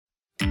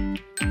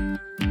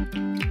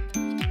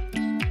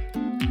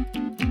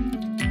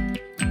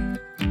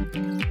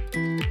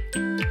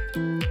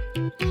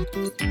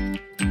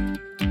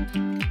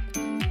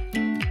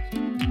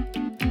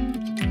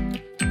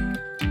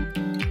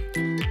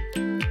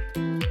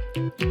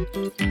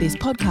This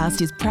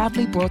podcast is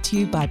proudly brought to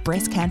you by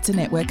Breast Cancer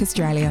Network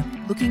Australia.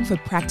 Looking for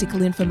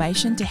practical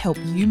information to help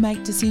you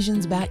make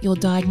decisions about your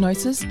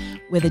diagnosis,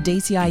 whether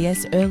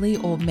DCIS early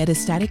or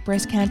metastatic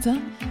breast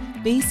cancer?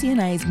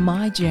 BCNA's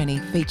My Journey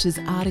features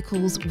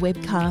articles,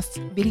 webcasts,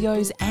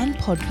 videos and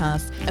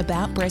podcasts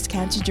about breast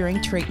cancer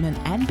during treatment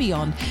and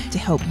beyond to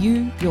help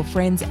you, your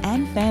friends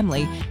and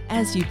family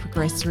as you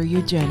progress through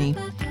your journey.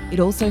 It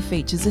also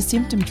features a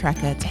symptom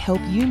tracker to help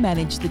you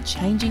manage the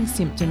changing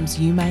symptoms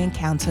you may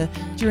encounter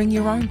during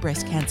your own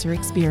breast cancer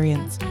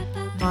experience.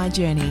 My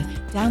Journey.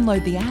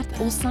 Download the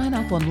app or sign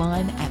up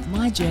online at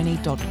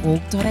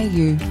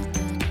myjourney.org.au.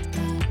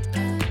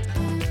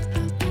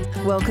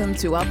 Welcome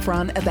to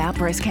Upfront About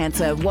Breast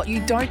Cancer, What You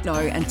Don't Know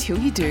Until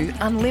You Do,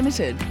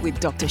 Unlimited, with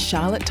Dr.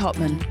 Charlotte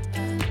Topman.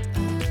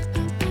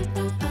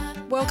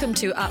 Welcome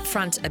to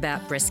Upfront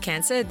About Breast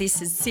Cancer.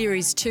 This is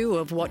Series 2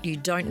 of What You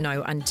Don't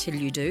Know Until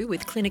You Do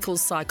with clinical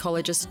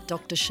psychologist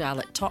Dr.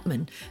 Charlotte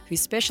Topman, who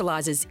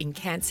specialises in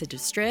cancer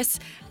distress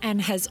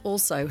and has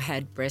also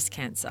had breast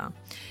cancer.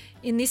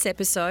 In this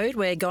episode,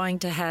 we're going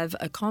to have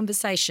a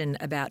conversation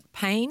about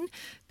pain,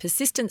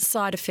 persistent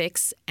side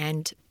effects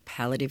and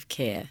palliative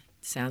care.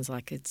 Sounds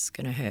like it's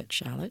going to hurt,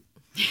 Charlotte.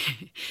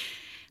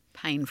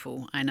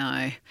 Painful, I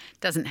know.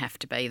 Doesn't have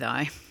to be,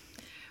 though.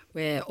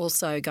 We're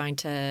also going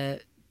to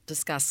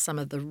discuss some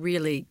of the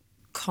really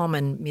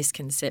common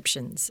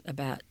misconceptions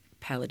about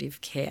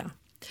palliative care.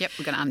 Yep,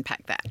 we're going to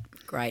unpack that.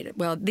 Great.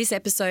 Well, this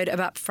episode of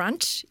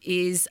Upfront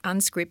is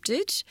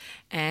unscripted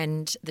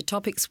and the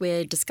topics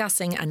we're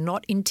discussing are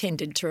not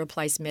intended to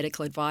replace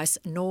medical advice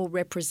nor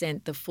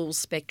represent the full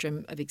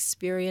spectrum of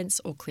experience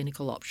or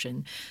clinical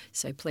option.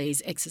 So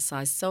please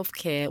exercise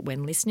self-care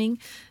when listening,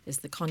 as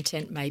the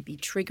content may be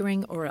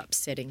triggering or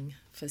upsetting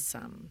for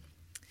some.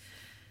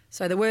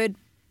 So the word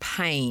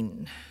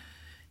pain.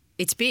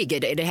 It's big.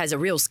 It has a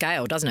real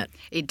scale, doesn't it?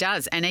 It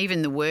does. And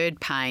even the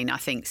word pain, I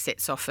think,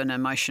 sets off an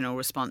emotional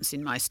response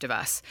in most of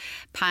us.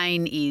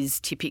 Pain is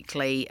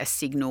typically a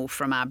signal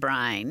from our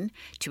brain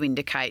to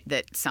indicate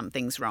that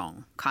something's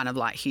wrong, kind of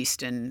like,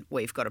 Houston,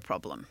 we've got a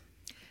problem.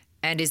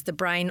 And is the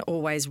brain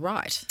always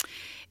right?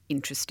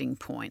 Interesting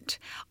point.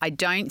 I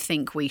don't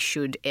think we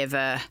should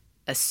ever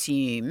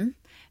assume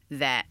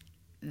that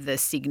the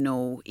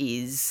signal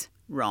is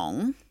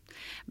wrong.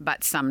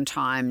 But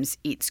sometimes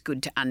it's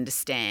good to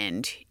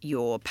understand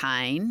your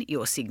pain,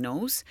 your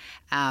signals,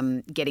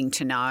 getting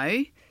to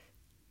know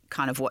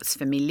kind of what's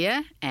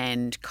familiar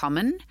and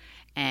common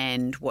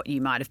and what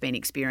you might have been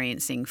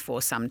experiencing for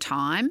some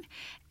time,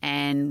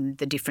 and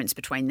the difference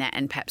between that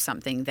and perhaps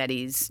something that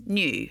is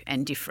new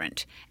and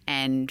different,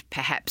 and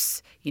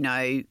perhaps,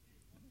 you're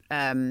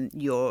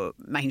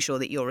making sure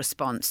that your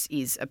response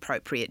is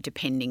appropriate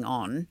depending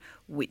on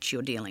which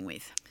you're dealing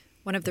with.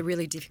 One of the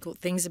really difficult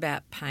things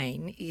about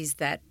pain is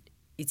that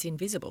it's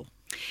invisible.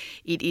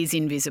 It is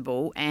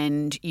invisible,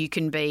 and you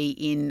can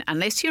be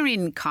unless you're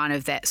in kind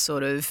of that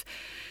sort of,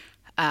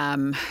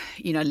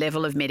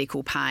 level of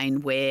medical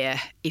pain where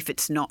if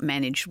it's not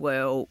managed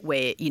well,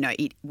 where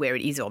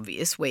it is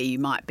obvious, where you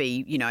might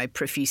be,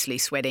 profusely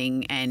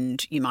sweating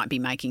and you might be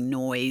making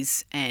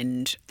noise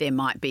and there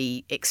might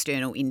be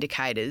external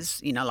indicators,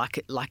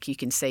 like you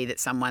can see that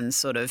someone's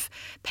sort of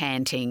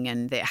panting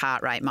and their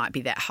heart rate might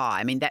be that high.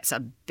 I mean, that's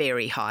a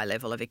very high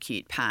level of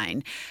acute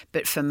pain.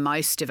 But for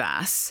most of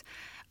us,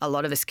 a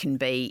lot of us can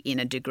be in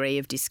a degree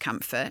of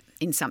discomfort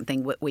in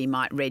something that we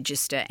might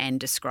register and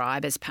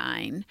describe as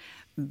pain,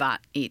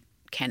 but it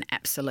can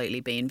absolutely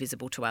be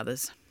invisible to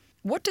others.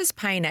 What does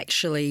pain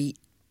actually,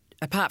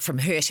 apart from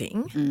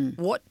hurting,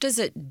 what does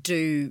it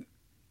do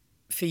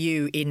for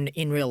you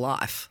in real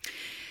life?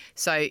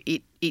 So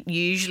it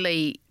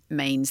usually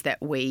means that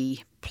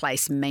we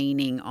place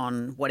meaning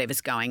on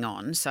whatever's going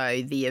on.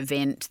 So the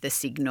event, the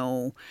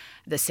signal,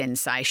 the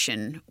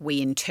sensation,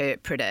 we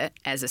interpret it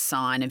as a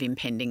sign of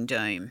impending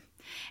doom.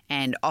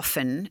 And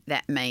often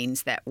that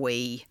means that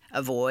we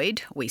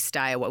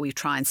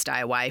try and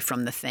stay away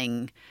from the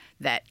thing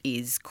that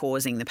is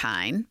causing the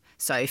pain.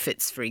 So if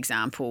it's, for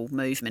example,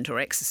 movement or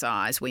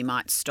exercise, we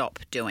might stop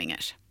doing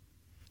it.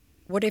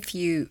 What if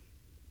you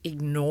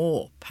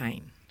ignore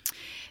pain?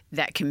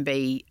 That can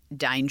be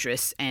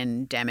dangerous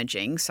and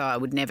damaging. So I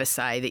would never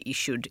say that you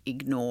should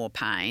ignore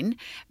pain.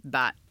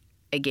 But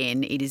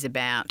again, it is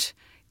about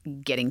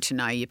getting to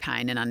know your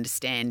pain and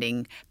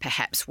understanding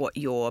perhaps what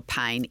your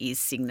pain is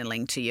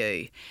signalling to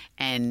you.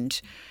 And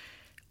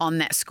on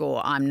that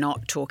score, I'm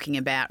not talking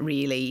about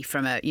really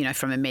from a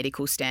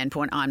medical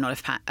standpoint. I'm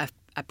not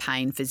a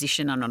pain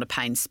physician. I'm not a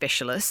pain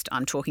specialist.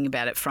 I'm talking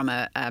about it from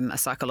a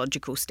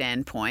psychological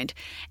standpoint,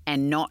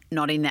 and not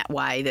in that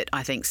way that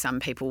I think some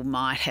people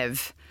might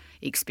have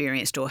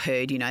experienced or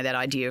heard, that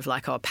idea of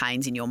like, oh,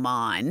 pain's in your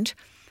mind.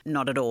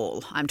 Not at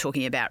all. I'm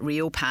talking about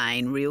real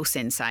pain, real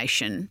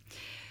sensation.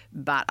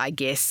 But I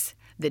guess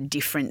the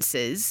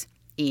differences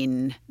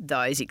in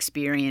those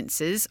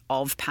experiences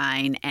of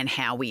pain and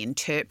how we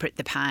interpret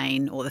the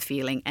pain or the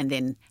feeling, and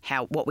then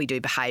what we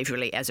do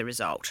behaviourally as a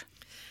result.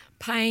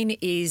 Pain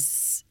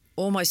is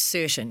almost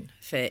certain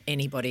for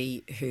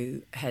anybody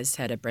who has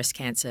had a breast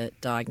cancer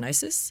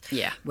diagnosis,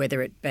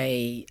 whether it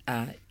be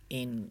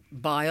in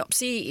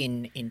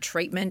biopsy, in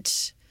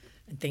treatment,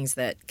 and things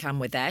that come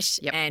with that,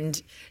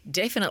 and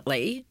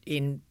definitely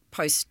in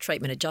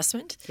post-treatment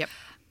adjustment.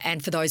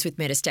 And for those with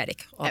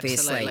metastatic,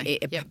 obviously.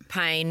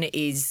 Pain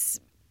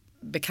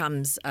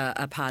becomes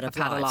a part of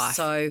life.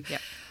 So,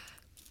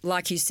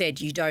 like you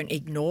said, you don't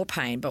ignore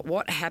pain, but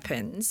what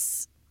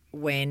happens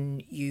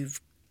when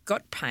you've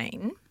got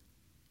pain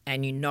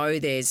and you know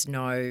there's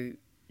no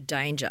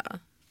danger?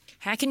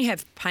 How can you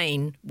have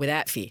pain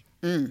without fear?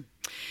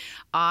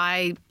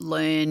 I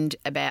learned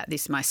about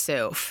this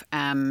myself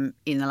in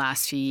the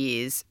last few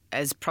years,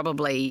 as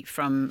probably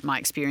from my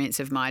experience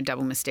of my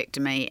double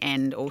mastectomy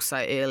and also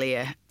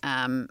earlier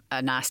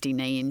a nasty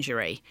knee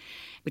injury,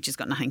 which has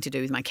got nothing to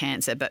do with my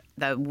cancer, but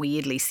they're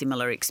weirdly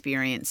similar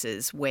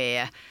experiences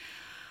where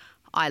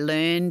I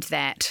learned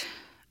that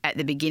at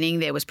the beginning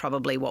there was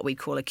probably what we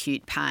call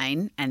acute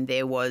pain, and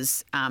there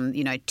was,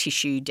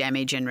 tissue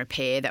damage and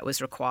repair that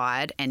was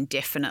required, and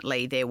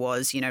definitely there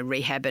was,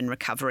 rehab and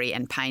recovery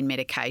and pain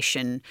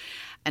medication,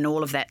 and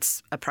all of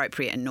that's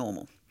appropriate and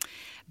normal.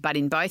 But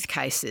in both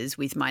cases,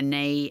 with my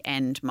knee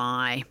and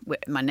my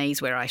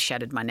knees where I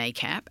shattered my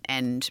kneecap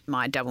and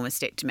my double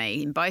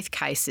mastectomy, in both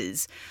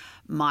cases,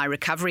 my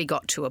recovery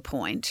got to a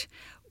point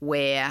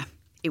where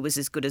it was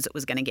as good as it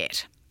was going to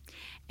get.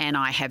 And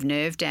I have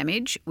nerve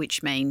damage,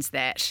 which means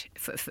that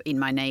in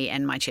my knee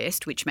and my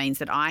chest, which means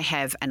that I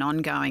have an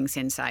ongoing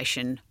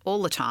sensation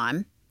all the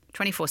time,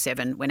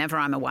 24/7, whenever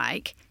I'm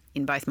awake,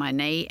 in both my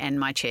knee and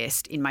my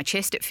chest. In my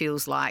chest, it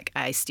feels like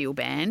a steel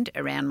band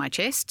around my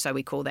chest, so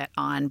we call that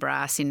iron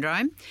bra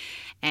syndrome.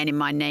 And in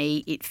my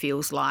knee, it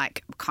feels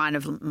like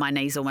my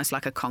knee's almost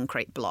like a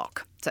concrete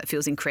block. So it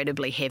feels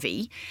incredibly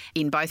heavy.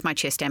 In both my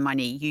chest and my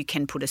knee, you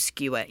can put a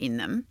skewer in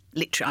them.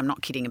 Literally, I'm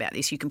not kidding about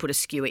this. You can put a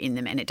skewer in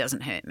them and it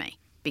doesn't hurt me,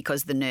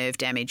 because the nerve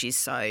damage is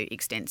so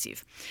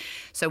extensive.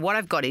 So what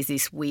I've got is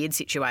this weird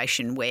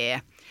situation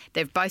where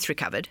they've both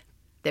recovered.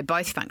 They're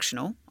both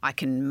functional. I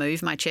can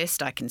move my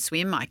chest, I can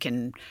swim, I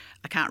can't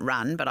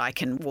run, but I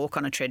can walk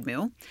on a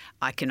treadmill.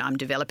 I'm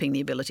developing the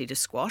ability to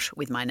squat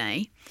with my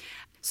knee.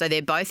 So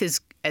they're both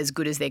as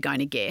good as they're going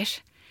to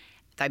get.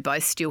 They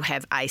both still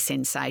have a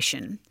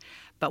sensation.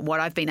 But what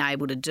I've been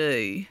able to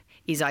do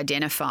is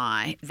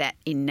identify that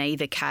in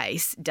neither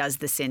case does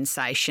the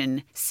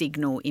sensation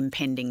signal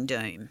impending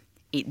doom.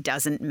 It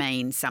doesn't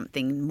mean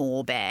something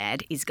more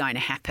bad is going to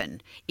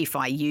happen. If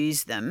I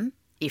use them,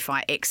 if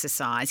I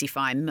exercise, if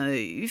I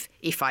move,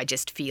 if I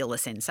just feel a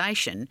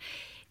sensation,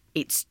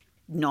 it's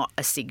not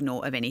a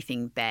signal of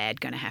anything bad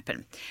going to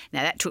happen.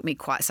 Now, that took me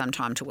quite some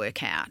time to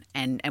work out.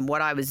 And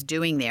what I was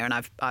doing there,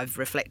 and I've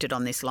reflected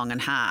on this long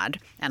and hard,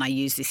 and I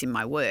use this in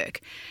my work,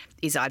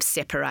 is I've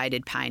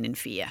separated pain and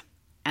fear.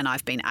 And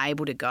I've been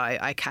able to go,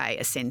 okay,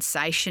 a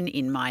sensation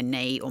in my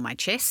knee or my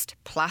chest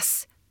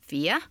plus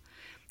fear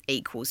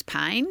equals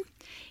pain.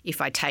 If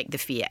I take the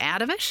fear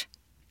out of it,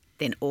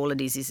 then all it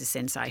is a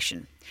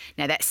sensation.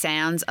 Now, that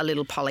sounds a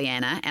little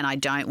Pollyanna, and I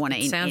don't want to...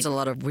 It sounds a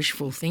lot of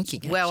wishful thinking,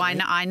 actually. Well,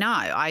 I know.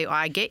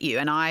 I get you,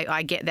 and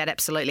I get that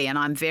absolutely, and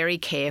I'm very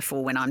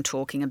careful when I'm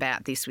talking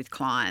about this with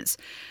clients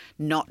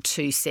not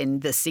to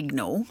send the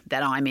signal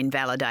that I'm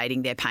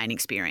invalidating their pain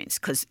experience,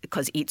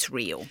 because it's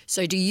real.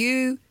 So do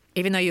you,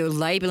 even though you're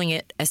labelling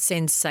it a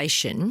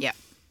sensation,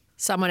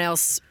 someone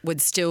else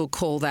would still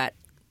call that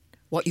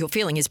what you're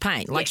feeling is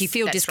pain, like yes, you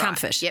feel that's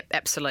discomfort. Right. Yep,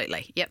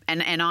 absolutely. Yep,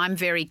 and I'm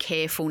very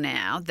careful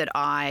now that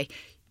I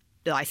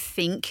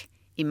think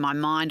in my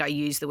mind I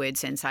use the word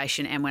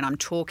sensation, and when I'm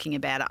talking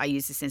about it, I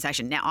use the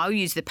sensation. Now, I'll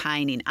use the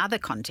pain in other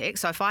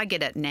contexts. So if I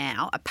get it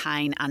now, a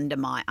pain under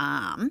my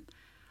arm,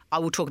 I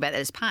will talk about that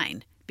as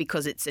pain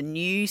because it's a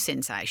new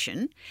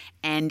sensation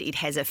and it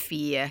has a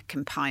fear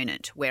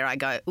component where I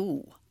go,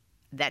 ooh,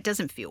 that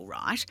doesn't feel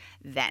right.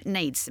 That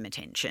needs some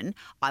attention.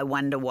 I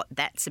wonder what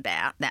that's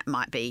about. That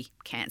might be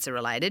cancer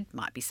related,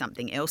 might be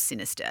something else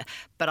sinister.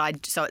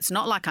 So it's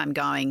not like I'm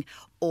going,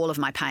 all of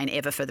my pain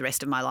ever for the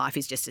rest of my life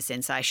is just a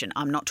sensation.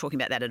 I'm not talking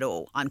about that at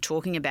all. I'm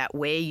talking about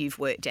where you've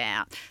worked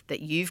out that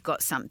you've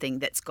got something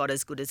that's got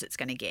as good as it's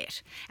going to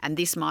get. And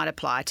this might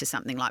apply to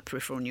something like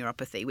peripheral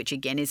neuropathy, which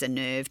again is a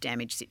nerve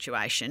damage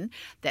situation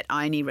that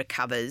only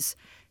recovers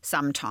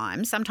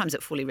sometimes. Sometimes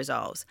it fully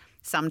resolves.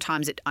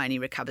 Sometimes it only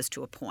recovers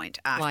to a point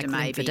after like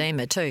maybe... Like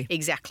lymphedema too.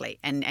 Exactly.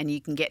 And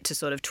you can get to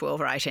sort of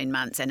 12 or 18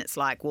 months and it's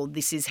like, well,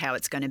 this is how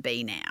it's going to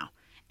be now.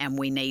 And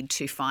we need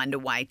to find a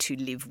way to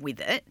live with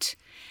it.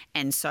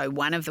 And so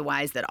one of the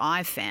ways that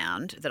I've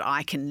found that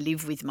I can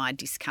live with my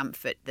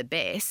discomfort the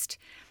best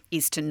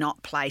is to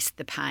not place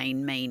the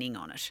pain meaning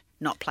on it,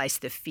 not place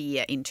the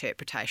fear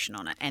interpretation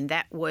on it. And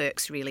that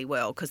works really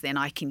well because then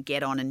I can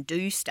get on and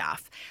do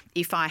stuff.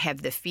 If I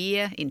have the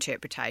fear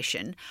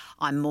interpretation,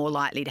 I'm more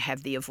likely to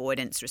have the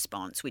avoidance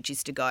response, which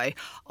is to go,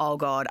 oh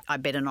God, I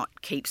better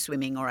not keep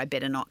swimming or I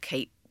better not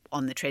keep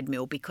on the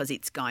treadmill because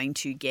it's going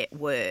to get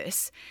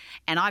worse.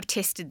 And I've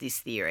tested this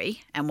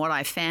theory, and what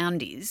I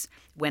found is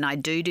when I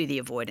do the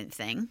avoidant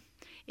thing,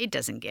 it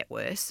doesn't get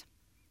worse.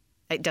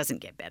 It doesn't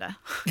get better.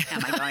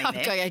 Am I going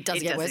there? Okay, it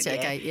doesn't get worse.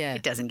 Okay, yeah.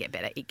 It doesn't get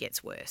better. It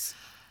gets worse.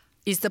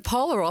 Is the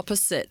polar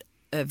opposite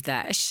of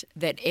that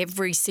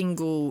every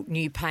single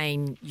new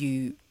pain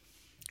you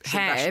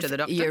rush to the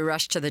doctor? You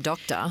rush to the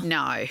doctor?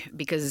 No,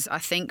 because I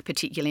think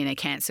particularly in a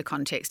cancer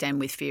context and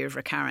with fear of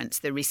recurrence,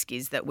 the risk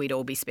is that we'd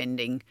all be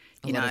spending,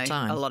 a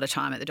lot of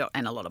time at the doctor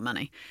and a lot of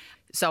money.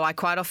 So I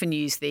quite often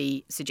use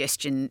the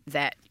suggestion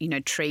that,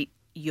 treat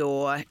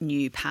your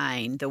new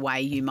pain the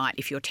way you might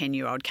if your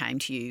 10-year-old came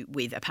to you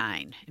with a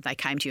pain. If they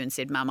came to you and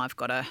said, Mum, I've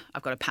got a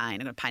pain.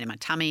 I've got a pain in my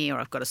tummy or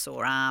I've got a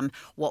sore arm,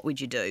 what would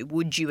you do?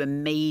 Would you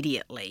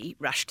immediately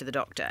rush to the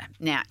doctor?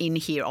 Now, in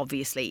here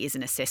obviously is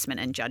an assessment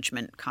and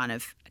judgment kind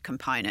of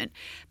component,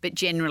 but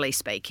generally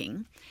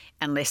speaking,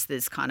 unless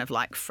there's kind of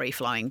like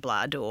free-flowing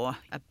blood or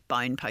a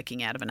bone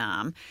poking out of an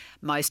arm,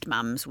 most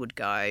mums would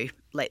go,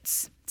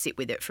 let's sit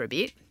with it for a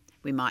bit.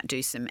 We might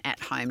do some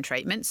at-home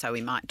treatment, so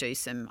we might do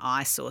some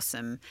ice or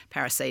some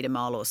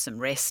paracetamol or some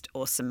rest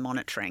or some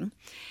monitoring.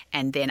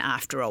 And then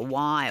after a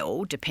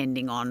while,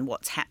 depending on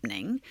what's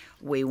happening,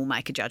 we will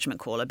make a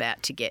judgment call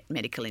about to get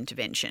medical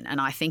intervention.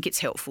 And I think it's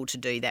helpful to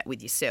do that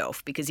with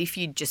yourself, because if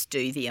you just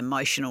do the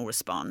emotional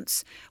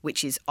response,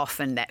 which is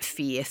often that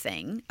fear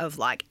thing of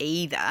like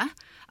either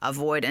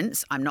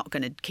avoidance, I'm not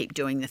going to keep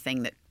doing the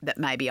thing that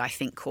maybe I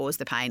think caused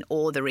the pain,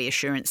 or the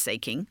reassurance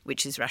seeking,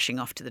 which is rushing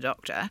off to the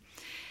doctor.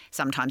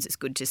 Sometimes it's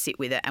good to sit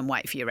with it and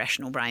wait for your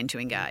rational brain to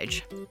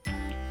engage.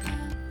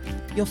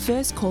 Your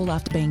first call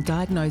after being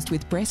diagnosed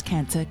with breast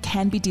cancer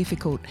can be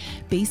difficult.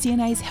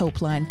 BCNA's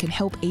helpline can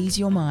help ease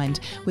your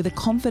mind with a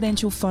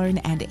confidential phone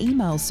and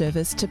email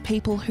service to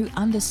people who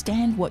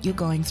understand what you're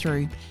going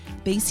through.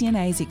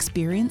 BCNA's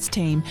experienced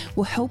team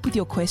will help with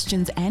your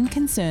questions and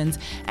concerns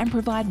and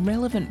provide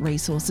relevant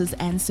resources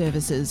and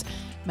services.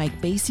 Make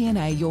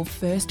BCNA your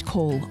first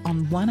call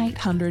on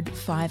 1800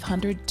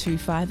 500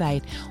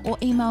 258 or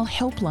email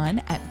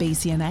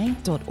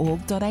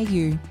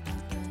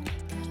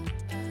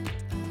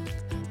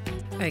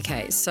helpline@bcna.org.au.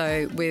 Okay,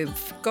 so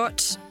we've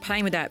got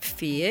pain without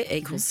fear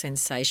equals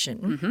sensation.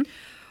 Mm-hmm.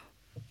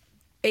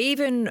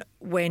 Even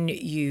when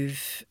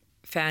you've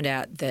found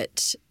out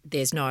that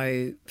there's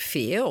no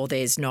fear or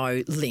there's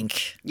no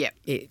link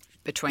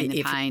between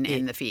the pain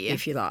and the fear,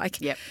 if you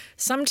like. Yep.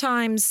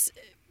 Sometimes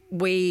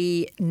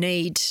we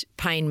need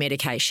pain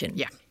medication.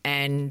 Yeah.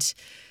 And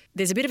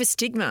there's a bit of a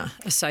stigma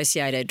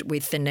associated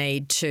with the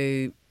need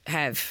to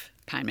have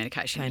pain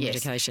medication.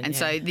 And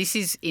so this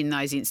is in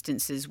those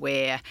instances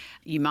where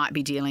you might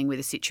be dealing with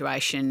a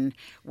situation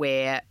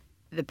where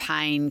the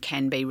pain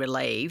can be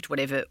relieved,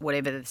 whatever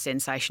the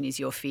sensation is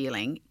you're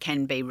feeling,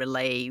 can be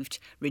relieved,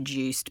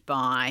 reduced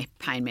by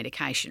pain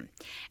medication.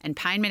 And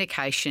pain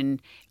medication,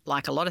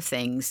 like a lot of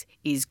things,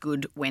 is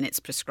good when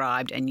it's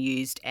prescribed and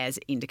used as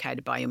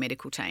indicated by your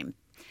medical team.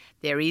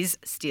 There is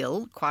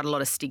still quite a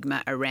lot of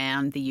stigma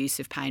around the use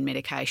of pain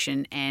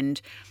medication,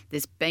 and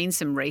there's been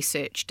some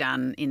research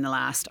done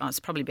it's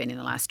probably been in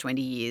the last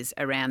 20 years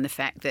around the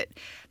fact that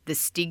the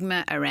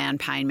stigma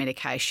around pain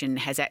medication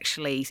has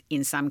actually,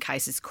 in some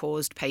cases,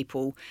 caused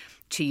people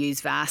to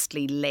use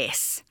vastly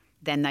less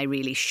than they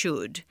really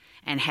should,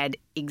 and had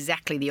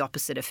exactly the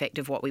opposite effect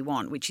of what we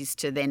want, which is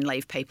to then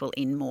leave people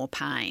in more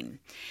pain.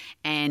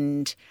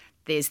 And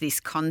there's this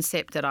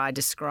concept that I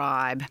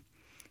describe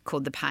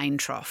called the pain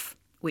trough,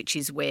 which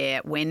is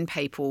where when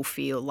people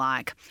feel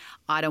like,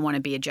 I don't want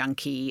to be a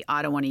junkie,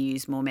 I don't want to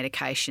use more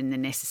medication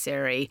than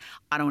necessary,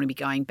 I don't want to be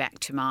going back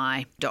to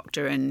my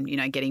doctor and,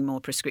 getting more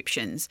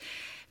prescriptions,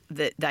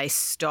 that they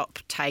stop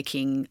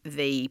taking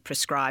the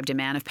prescribed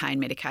amount of pain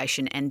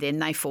medication, and then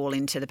they fall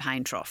into the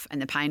pain trough.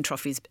 And the pain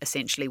trough is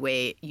essentially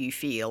where you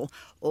feel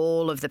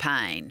all of the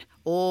pain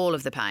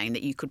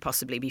that you could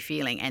possibly be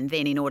feeling. And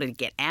then in order to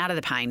get out of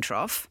the pain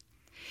trough,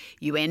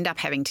 you end up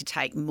having to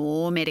take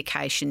more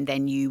medication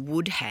than you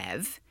would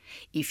have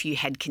if you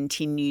had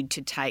continued to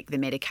take the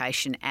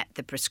medication at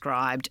the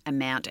prescribed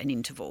amount and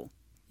interval.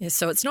 Yeah,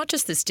 so it's not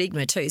just the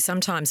stigma too.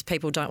 Sometimes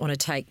people don't want to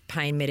take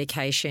pain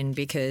medication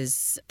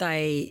because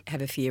they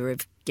have a fear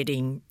of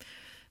getting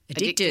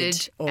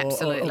addicted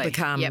or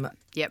become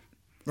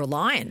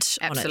reliant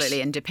on it. Absolutely,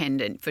 and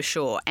dependent for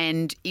sure.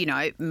 And,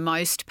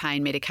 most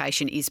pain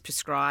medication is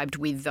prescribed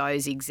with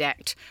those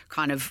exact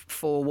kind of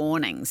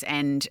forewarnings.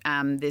 And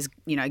there's,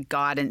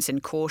 guidance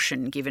and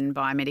caution given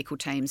by medical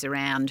teams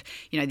around,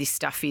 this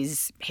stuff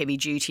is heavy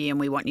duty and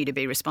we want you to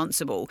be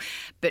responsible.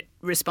 But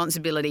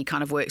responsibility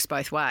kind of works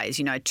both ways.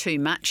 Too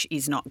much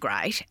is not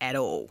great at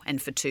all and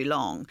for too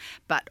long,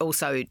 but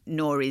also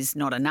nor is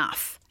not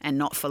enough and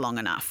not for long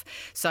enough.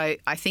 So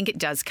I think it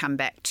does come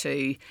back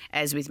to,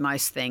 as with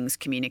most things,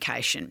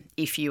 communication.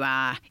 If you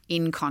are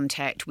in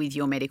contact with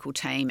your medical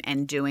team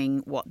and doing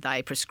what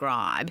they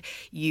prescribe,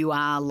 you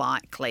are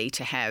likely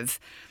to have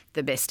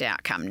the best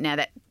outcome. Now,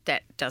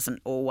 that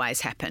doesn't always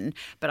happen,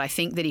 but I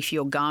think that if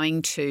you're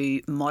going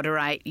to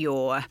moderate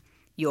your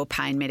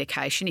pain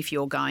medication, if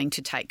you're going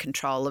to take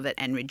control of it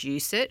and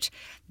reduce it,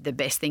 the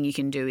best thing you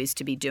can do is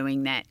to be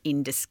doing that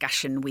in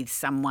discussion with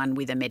someone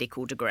with a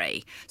medical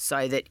degree,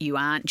 so that you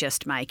aren't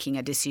just making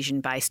a decision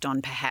based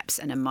on perhaps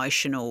an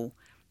emotional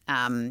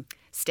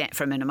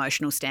from an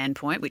emotional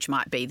standpoint, which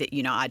might be that,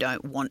 I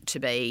don't want to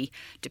be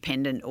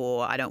dependent,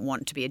 or I don't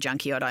want to be a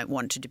junkie, or I don't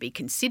want to be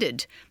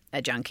considered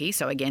a junkie.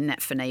 So again, that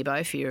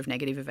FNEBO, fear of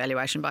negative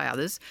evaluation by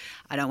others.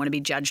 I don't want to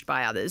be judged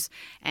by others.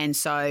 And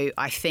so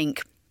I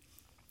think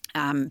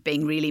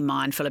being really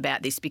mindful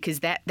about this, because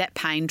that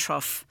pain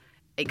trough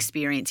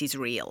experience is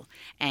real,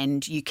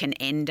 and you can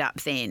end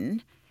up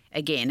then,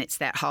 again, it's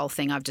that whole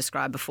thing I've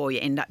described before, you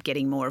end up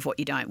getting more of what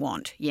you don't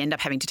want. You end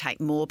up having to take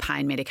more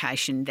pain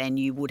medication than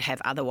you would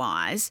have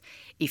otherwise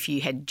if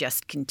you had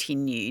just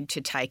continued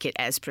to take it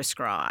as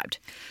prescribed.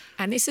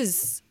 And this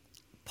is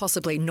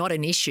possibly not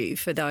an issue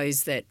for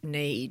those that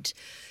need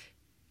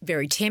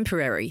very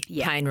temporary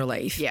pain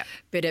relief,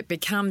 but it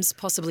becomes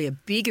possibly a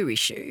bigger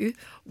issue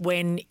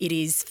when it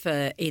is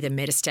for either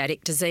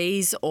metastatic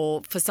disease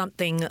or for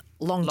something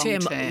long-term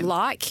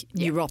like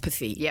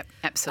neuropathy. Yep,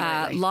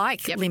 absolutely.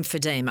 Like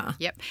lymphedema.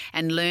 Yep,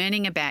 and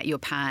learning about your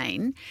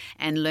pain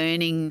and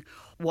learning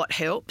what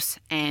helps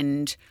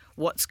and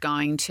what's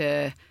going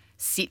to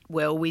sit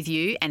well with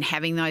you, and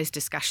having those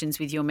discussions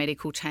with your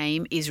medical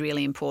team is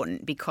really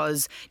important,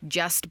 because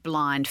just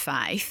blind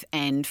faith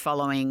and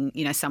following,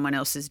 someone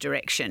else's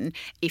direction,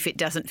 if it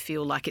doesn't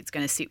feel like it's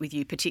going to sit with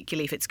you,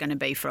 particularly if it's going to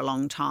be for a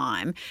long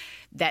time,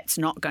 that's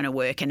not going to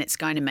work, and it's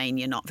going to mean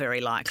you're not very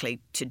likely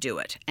to do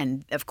it.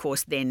 And of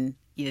course, then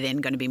you're then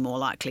going to be more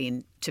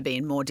likely to be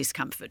in more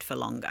discomfort for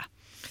longer.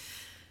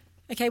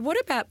 Okay,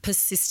 what about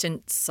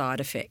persistent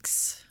side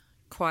effects?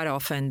 Quite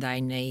often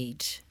they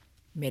need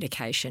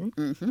medication.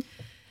 Mm-hmm.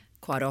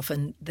 Quite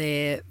often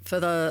they're for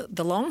the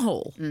long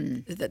haul.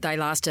 They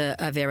last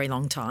a very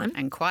long time.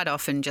 And quite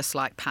often, just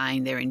like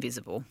pain, they're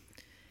invisible.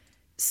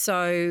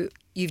 So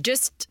you've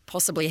just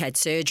possibly had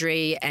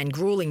surgery and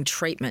gruelling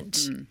treatment.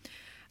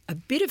 A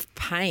bit of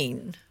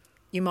pain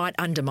you might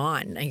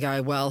undermine and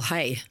go, well,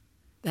 hey,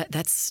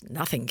 that's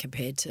nothing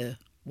compared to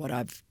what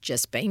I've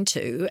just been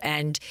to.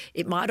 And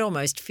it might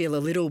almost feel a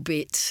little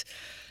bit,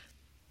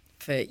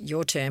 for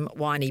your term,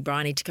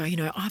 whiny-briny, to go,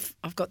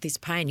 I've got this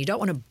pain. You don't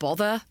want to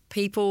bother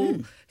people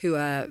who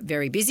are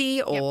very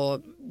busy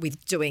or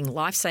with doing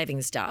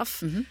life-saving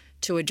stuff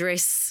to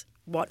address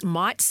what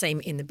might seem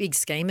in the big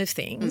scheme of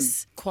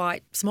things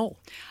quite small.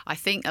 I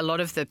think a lot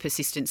of the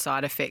persistent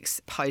side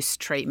effects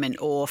post-treatment,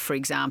 or, for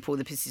example,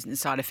 the persistent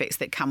side effects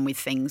that come with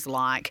things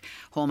like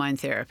hormone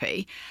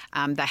therapy,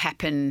 they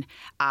happen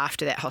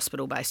after that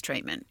hospital-based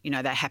treatment.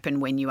 They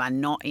happen when you are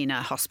not in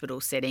a hospital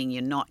setting,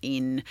 you're not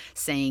in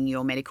seeing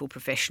your medical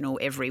professional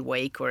every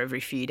week or every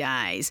few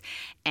days,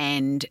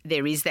 and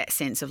there is that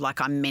sense of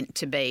like, I'm meant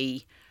to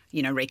be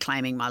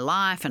reclaiming my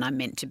life, and I'm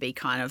meant to be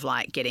kind of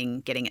like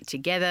getting it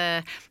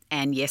together.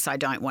 And yes, I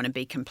don't want to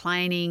be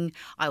complaining.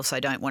 I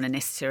also don't want to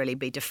necessarily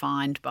be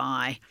defined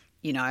by,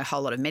 a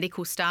whole lot of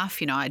medical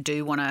stuff. I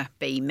do want to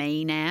be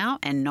me now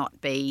and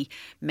not be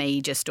me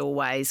just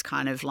always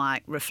kind of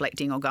like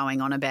reflecting or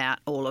going on about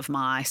all of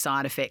my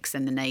side effects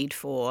and the need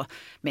for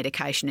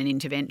medication and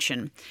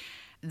intervention.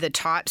 The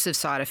types of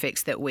side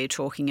effects that we're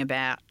talking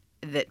about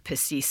that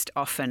persist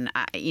often,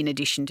 in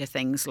addition to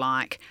things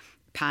like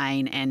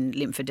pain and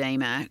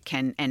lymphedema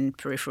and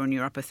peripheral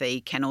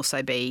neuropathy, can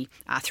also be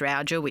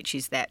arthralgia, which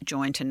is that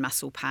joint and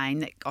muscle pain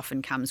that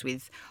often comes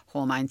with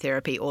hormone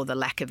therapy or the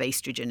lack of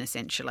estrogen,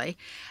 essentially.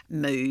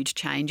 Mood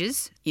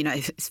changes.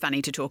 It's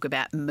funny to talk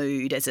about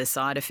mood as a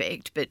side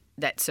effect, but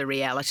that's a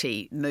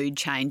reality. Mood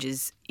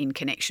changes in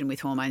connection with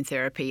hormone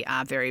therapy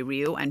are very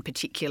real, and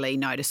particularly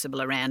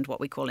noticeable around what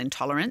we call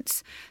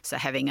intolerance, so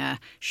having a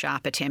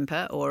sharper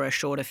temper or a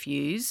shorter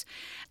fuse.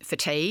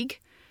 Fatigue,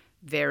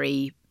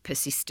 very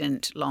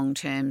persistent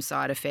long-term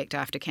side effect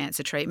after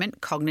cancer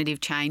treatment. Cognitive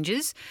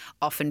changes,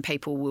 often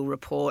people will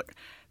report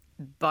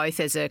both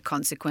as a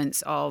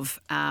consequence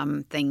of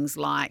things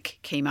like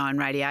chemo and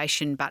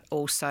radiation, but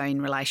also in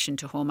relation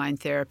to hormone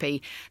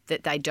therapy,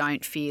 that they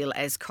don't feel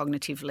as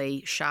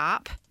cognitively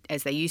sharp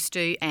as they used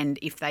to. And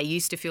if they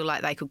used to feel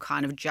like they could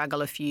kind of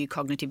juggle a few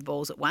cognitive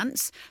balls at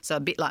once, so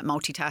a bit like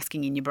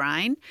multitasking in your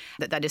brain,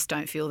 that they just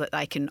don't feel that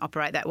they can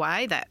operate that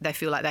way, that they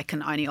feel like they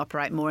can only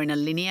operate more in a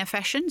linear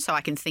fashion. So I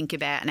can think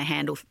about and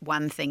handle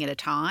one thing at a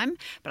time,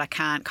 but I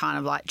can't kind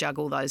of like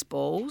juggle those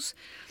balls.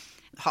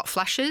 Hot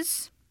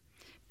flushes,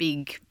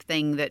 big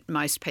thing that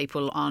most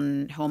people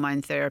on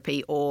hormone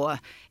therapy or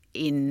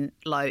in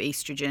low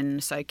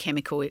estrogen, so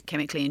chemically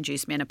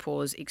induced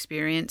menopause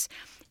experience.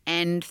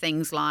 And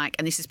things like,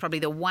 and this is probably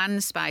the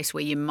one space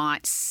where you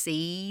might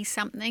see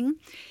something,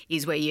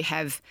 is where you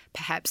have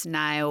perhaps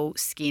nail,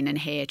 skin and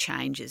hair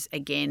changes,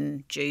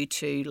 again, due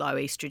to low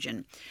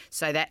estrogen.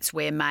 So that's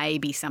where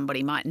maybe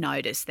somebody might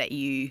notice that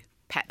you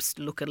perhaps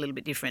look a little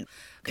bit different.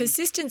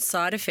 Persistent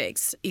side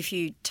effects, if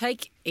you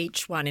take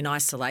each one in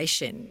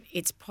isolation,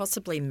 it's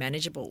possibly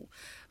manageable.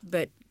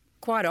 But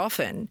quite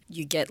often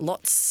you get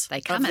lots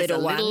of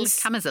little ones.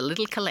 Come as a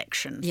little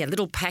collection. Yeah,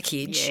 little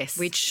package, yes,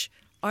 which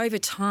over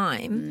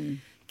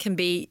time can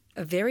be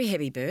a very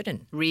heavy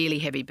burden. Really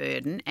heavy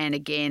burden. And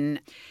again,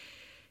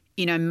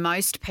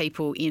 Most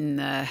people in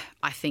the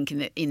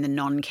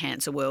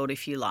non-cancer world,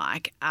 if you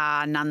like,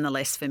 are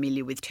nonetheless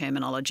familiar with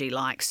terminology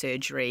like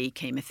surgery,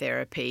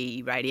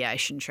 chemotherapy,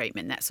 radiation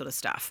treatment, that sort of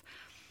stuff.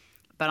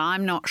 But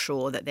I'm not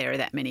sure that there are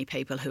that many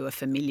people who are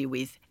familiar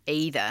with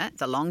either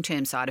the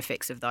long-term side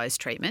effects of those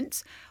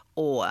treatments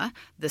or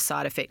the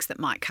side effects that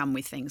might come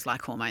with things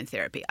like hormone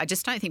therapy. I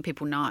just don't think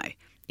people know.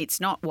 It's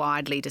not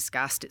widely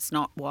discussed. It's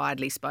not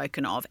widely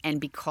spoken of.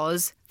 And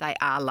because they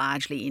are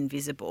largely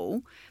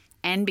invisible,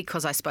 and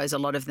because I suppose a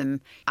lot of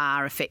them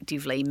are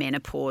effectively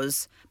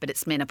menopause, but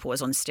it's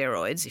menopause on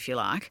steroids, if you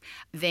like,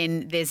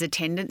 then there's a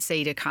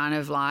tendency to kind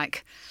of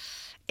like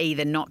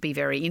either not be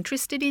very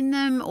interested in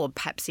them or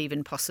perhaps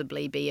even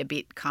possibly be a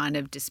bit kind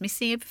of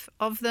dismissive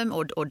of them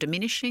or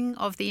diminishing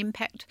of the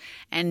impact.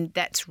 And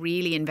that's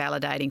really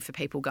invalidating for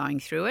people going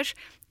through it,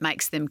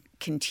 makes them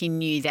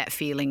continue that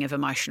feeling of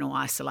emotional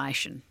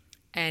isolation.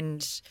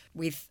 And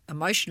with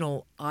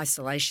emotional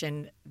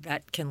isolation,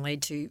 that can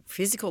lead to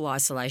physical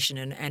isolation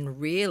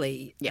and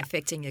really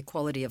affecting your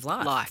quality of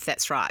life.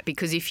 That's right.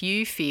 Because if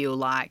you feel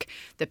like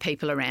the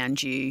people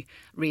around you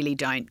really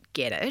don't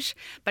get it,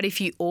 but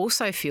if you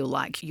also feel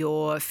like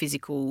your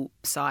physical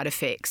side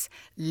effects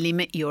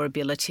limit your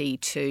ability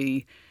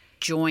to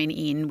join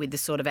in with the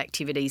sort of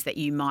activities that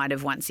you might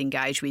have once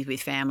engaged with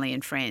family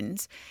and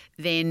friends,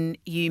 then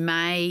you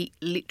may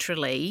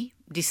literally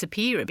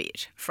disappear a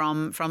bit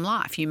from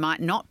life. You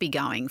might not be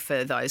going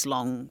for those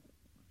long,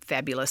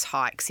 fabulous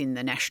hikes in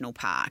the national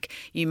park.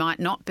 You might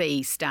not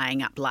be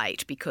staying up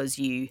late because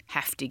you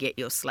have to get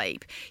your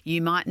sleep.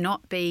 You might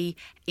not be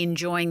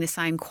enjoying the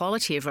same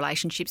quality of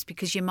relationships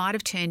because you might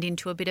have turned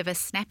into a bit of a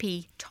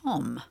snappy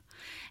Tom.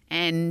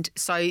 And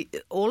so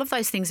all of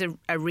those things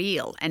are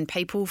real, and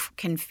people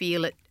can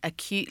feel it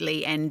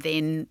acutely and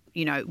then,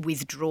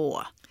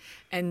 withdraw.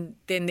 And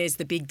then there's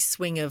the big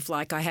swing of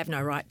like, I have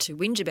no right to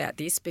whinge about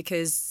this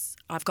because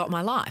I've got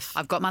my life.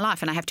 I've got my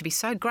life and I have to be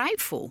so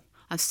grateful.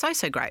 I'm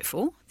so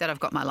grateful that I've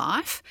got my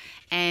life.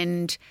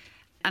 And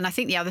I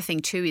think the other thing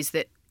too is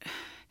that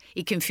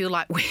it can feel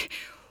like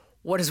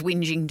what does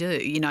whinging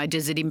do?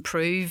 Does it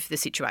improve the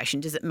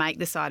situation? Does it make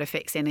the side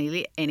effects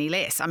any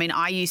less? I mean,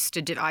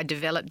 I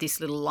developed this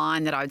little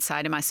line that I would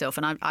say to myself,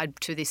 and I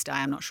to this day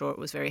I'm not sure it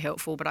was very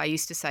helpful, but I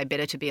used to say,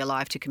 better to be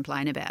alive to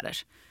complain about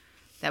it.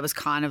 That was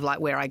kind of like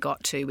where I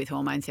got to with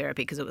hormone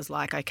therapy, because it was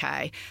like,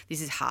 okay,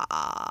 this is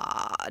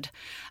hard.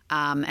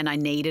 And I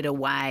needed a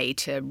way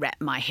to wrap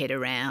my head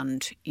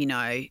around,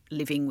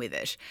 living with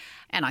it.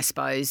 And I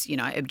suppose,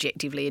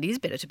 objectively it is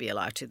better to be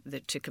alive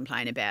to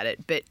complain about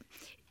it. But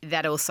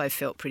that also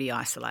felt pretty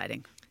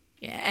isolating.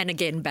 Yeah, and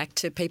again, back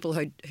to people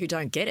who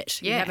don't get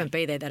it. Yeah. You haven't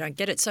been there, they don't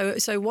get it.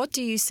 So what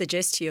do you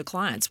suggest to your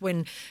clients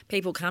when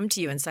people come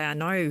to you and say, I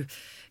know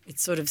it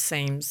sort of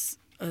seems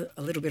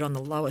a little bit on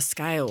the lower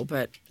scale,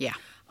 but yeah,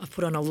 I've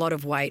put on a lot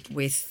of weight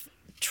with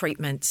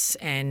treatments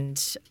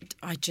and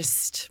I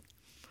just...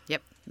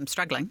 Yep, I'm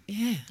struggling.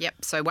 Yeah.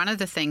 Yep. So one of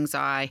the things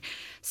I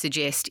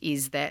suggest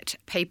is that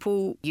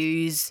people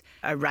use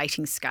a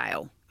rating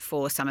scale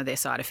for some of their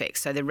side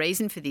effects. So the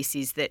reason for this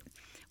is that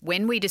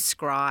when we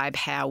describe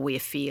how we're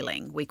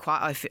feeling, we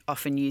quite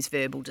often use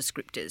verbal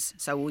descriptors.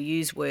 So we'll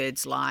use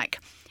words like,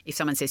 if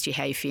someone says to you,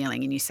 how are you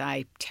feeling? And you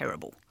say,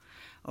 terrible.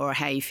 Or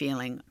how are you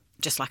feeling?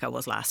 Just like I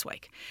was last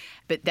week.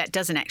 But that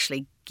doesn't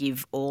actually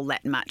give all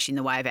that much in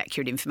the way of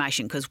accurate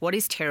information, because what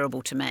is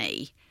terrible to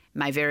me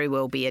may very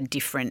well be a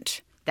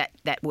different,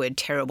 that word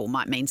terrible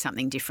might mean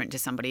something different to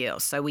somebody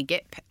else. So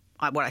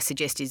what I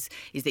suggest is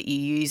that you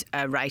use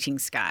a rating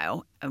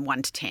scale of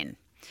 1 to 10.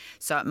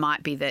 So it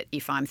might be that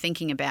if I'm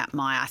thinking about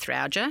my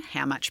arthralgia,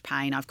 how much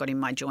pain I've got in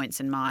my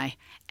joints and my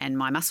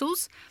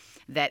muscles,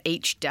 that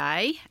each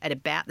day at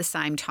about the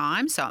same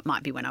time, so it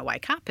might be when I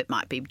wake up, it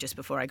might be just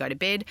before I go to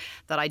bed,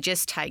 that I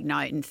just take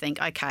note and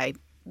think, okay,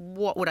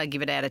 what would I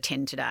give it out of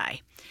 10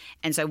 today?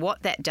 And so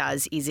what that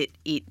does is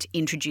it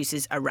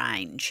introduces a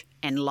range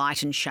and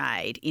light and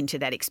shade into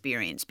that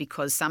experience,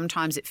 because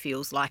sometimes it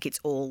feels like it's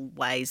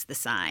always the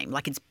same,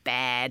 like it's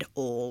bad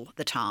all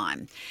the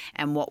time.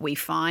 And what we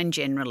find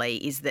generally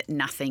is that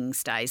nothing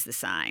stays the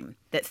same,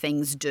 that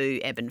things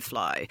do ebb and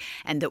flow,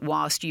 and that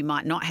whilst you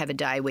might not have a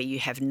day where you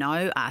have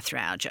no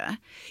arthralgia,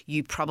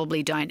 you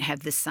probably don't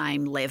have the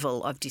same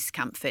level of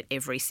discomfort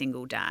every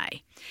single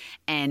day.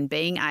 And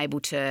being able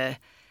to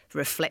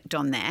reflect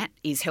on that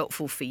is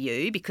helpful for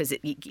you, because it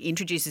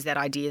introduces that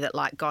idea that,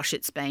 like, gosh,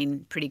 it's been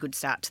a pretty good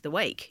start to the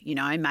week.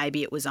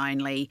 Maybe it was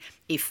only,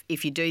 if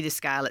you do the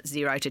scale at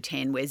 0 to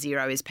 10, where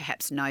 0 is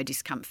perhaps no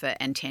discomfort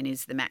and 10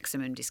 is the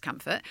maximum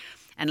discomfort.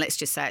 And let's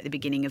just say at the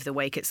beginning of the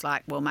week, it's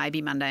like, well,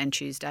 maybe Monday and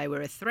Tuesday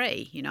were a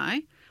 3,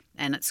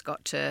 and it's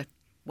got to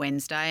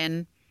Wednesday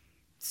and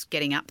it's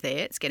getting up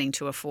there. It's getting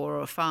to a 4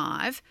 or a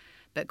 5.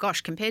 But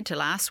gosh, compared to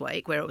last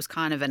week, where it was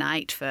kind of an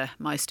 8 for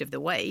most of the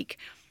week,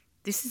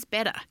 this is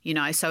better,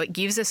 so it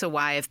gives us a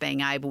way of being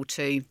able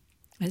to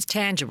It's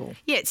tangible.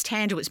 Yeah, it's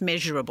tangible, it's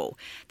measurable.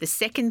 The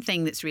second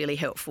thing that's really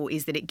helpful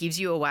is that it gives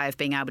you a way of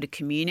being able to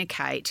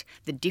communicate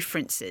the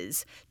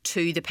differences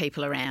to the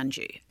people around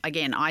you.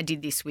 Again, I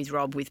did this with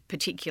Rob,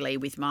 particularly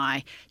with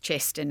my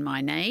chest and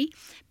my knee,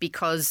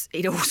 because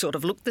it all sort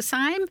of looked the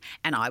same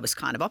and I was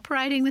kind of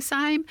operating the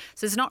same.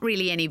 So there's not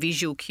really any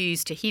visual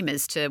cues to him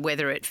as to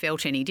whether it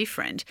felt any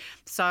different.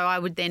 So I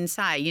would then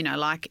say,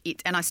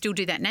 and I still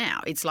do that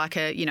now. It's like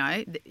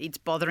it's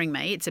bothering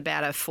me. It's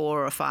about a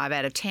 4 or a 5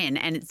 out of 10,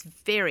 and it's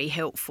very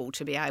helpful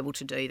to be able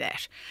to do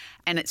that.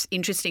 And it's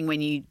interesting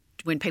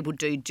when people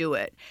do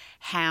it,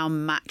 how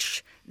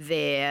much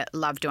their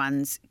loved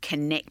ones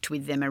connect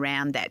with them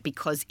around that,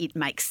 because it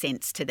makes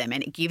sense to them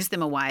and it gives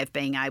them a way of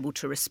being able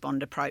to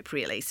respond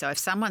appropriately. So if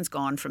someone's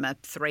gone from a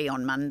 3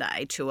 on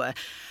Monday to a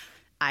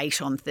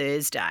 8 on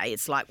Thursday,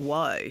 it's like,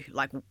 whoa,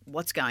 like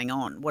what's going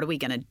on? What are we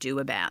going to do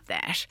about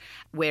that?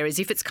 Whereas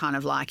if it's kind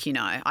of like,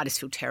 I just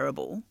feel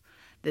terrible,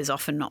 there's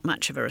often not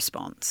much of a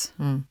response.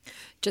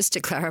 Just to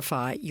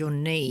clarify, your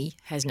knee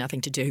has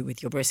nothing to do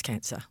with your breast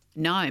cancer.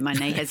 No, my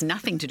knee has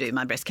nothing to do with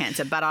my breast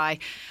cancer, but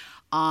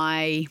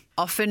I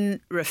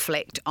often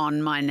reflect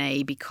on my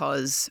knee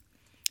because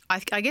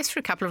I guess for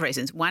a couple of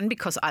reasons. One,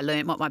 because I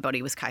learnt what my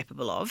body was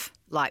capable of.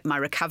 Like my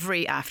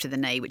recovery after the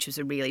knee, which was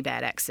a really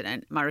bad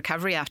accident, my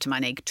recovery after my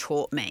knee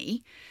taught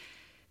me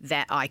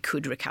that I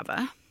could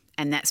recover,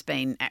 and that's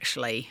been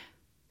actually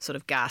sort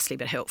of ghastly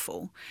but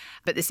helpful.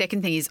 But the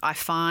second thing is I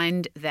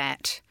find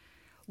that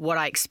what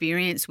I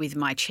experience with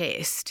my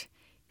chest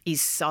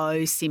is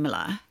so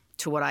similar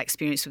to what I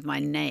experienced with my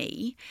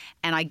knee.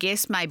 And I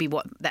guess maybe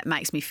what that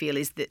makes me feel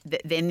is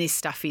that then this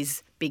stuff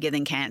is bigger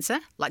than cancer,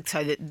 like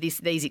so that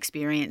these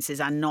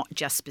experiences are not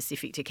just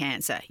specific to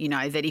cancer,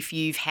 that if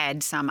you've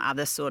had some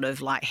other sort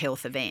of like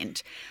health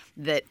event,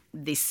 that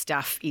this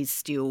stuff is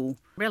still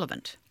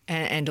relevant.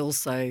 And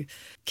also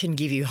can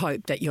give you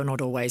hope that you're not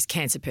always a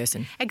cancer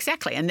person.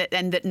 Exactly, and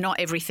that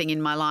not everything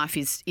in my life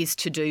is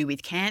to do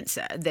with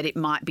cancer, that it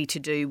might be to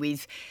do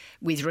with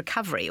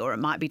recovery, or it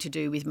might be to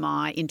do with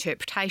my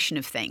interpretation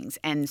of things,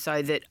 and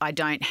so that I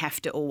don't have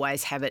to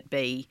always have it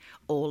be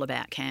all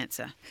about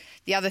cancer.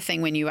 The other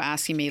thing when you were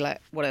asking me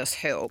like what else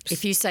helps.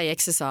 If you say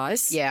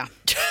exercise. Yeah.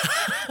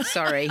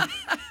 Sorry.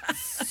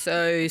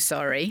 So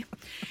sorry.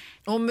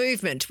 Or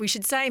movement. We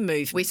should say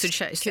movement. We should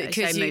say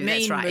movement.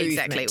 That's right, movement.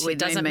 Exactly. It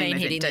doesn't mean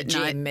hitting the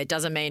gym. No. It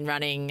doesn't mean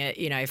running,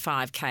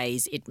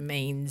 5Ks. It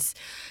means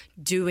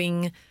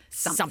doing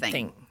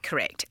something.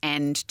 Correct.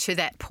 And to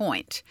that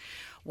point,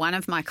 one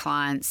of my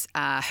clients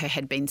who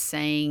had been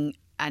seeing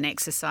an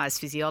exercise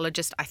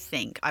physiologist, I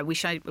think. I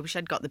wish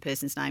I'd got the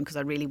person's name because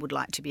I really would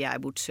like to be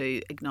able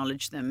to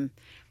acknowledge them,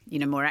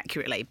 more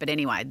accurately. But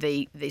anyway,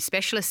 the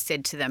specialist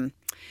said to them,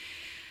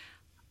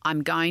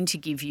 I'm going to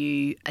give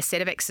you a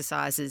set of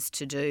exercises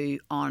to do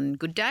on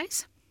good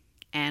days,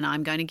 and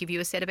I'm going to give you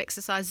a set of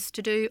exercises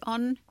to do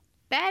on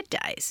bad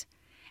days.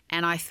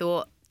 And I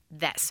thought,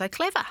 that's so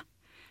clever,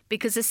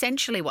 because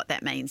essentially what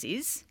that means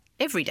is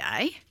every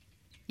day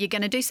you're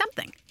going to do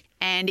something.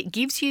 And it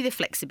gives you the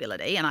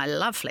flexibility, and I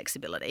love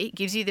flexibility. It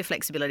gives you the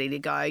flexibility to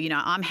go,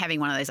 I'm having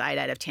one of those 8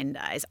 out of 10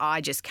 days.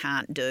 I just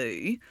can't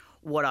do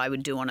what I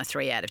would do on a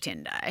 3 out of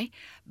 10 day,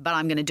 but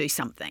I'm going to do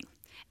something.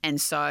 And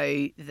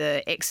so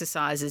the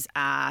exercises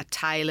are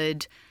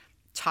tailored,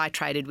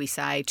 titrated, we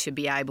say, to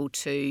be able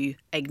to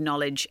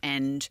acknowledge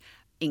and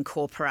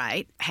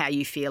incorporate how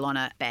you feel on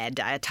a bad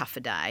day, a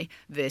tougher day,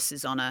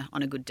 versus on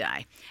a good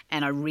day.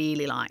 And I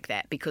really like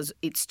that because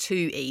it's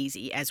too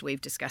easy, as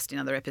we've discussed in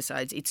other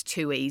episodes, it's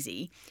too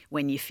easy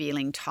when you're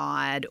feeling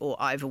tired or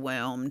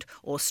overwhelmed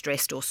or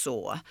stressed or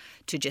sore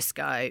to just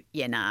go,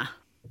 yeah, nah,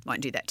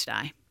 won't do that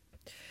today.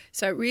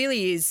 So it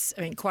really is,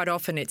 quite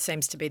often it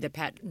seems to be the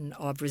pattern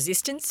of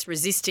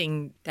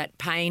resisting that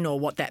pain or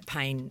what that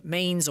pain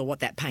means or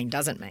what that pain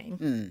doesn't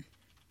mean.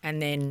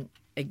 And then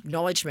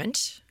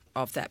acknowledgement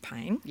of that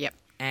pain. Yep.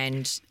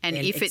 And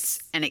if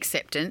it's an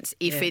acceptance,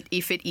 if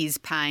it is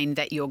pain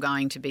that you're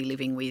going to be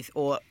living with,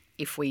 or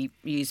if we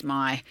use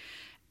my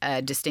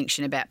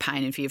distinction about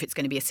pain and fear, if it's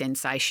going to be a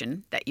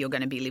sensation that you're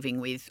going to be living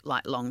with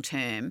like long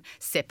term,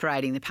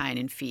 separating the pain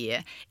and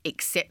fear,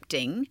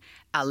 accepting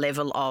a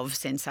level of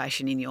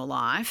sensation in your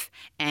life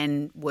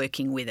and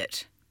working with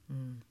it.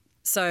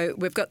 So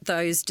we've got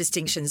those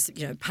distinctions,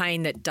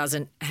 pain that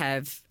doesn't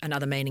have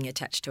another meaning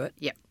attached to it.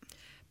 Yep.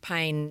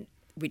 Pain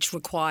which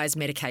requires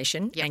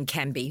medication and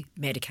can be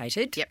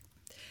medicated. Yep.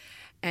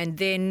 And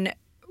then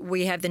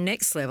we have the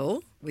next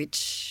level,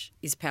 which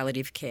is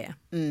palliative care.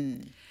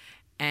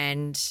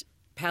 And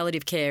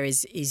palliative care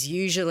is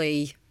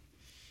usually,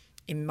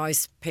 in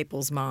most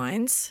people's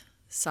minds,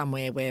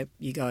 somewhere where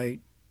you go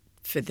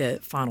for the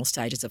final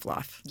stages of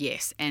life.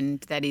 Yes,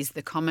 and that is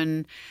the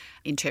common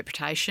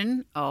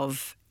interpretation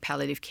of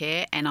palliative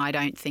care, and I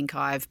don't think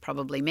I've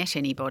probably met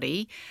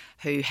anybody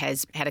who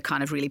has had a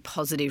kind of really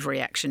positive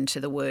reaction to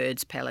the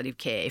words palliative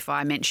care. If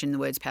I mention the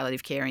words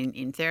palliative care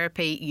in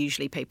therapy,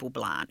 usually people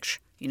blanch.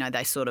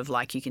 They sort of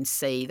like, you can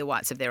see the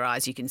whites of their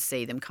eyes, you can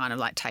see them kind of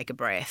like take a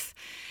breath.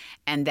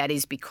 And that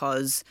is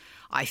because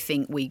I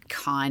think we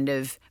kind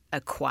of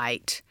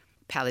equate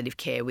palliative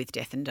care with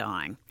death and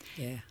dying.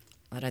 Yeah.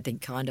 I don't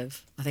think kind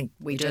of. I think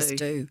we do. just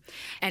do.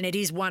 And it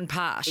is one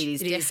part. It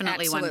is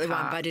definitely one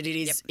part. But it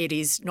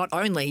is not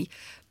only,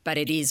 but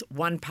it is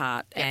one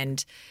part. Yep.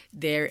 And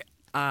there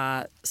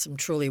are some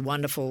truly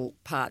wonderful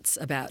parts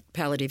about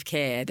palliative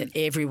care that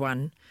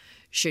everyone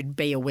should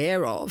be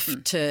aware of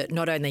to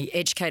not only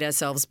educate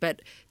ourselves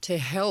but to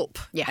help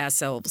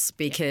ourselves,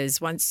 because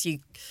once you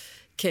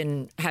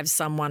can have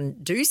someone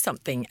do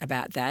something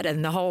about that,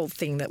 and the whole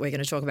thing that we're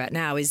going to talk about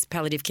now is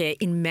palliative care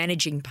in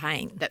managing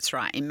pain. That's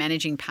right, in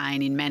managing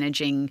pain, in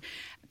managing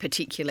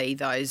particularly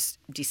those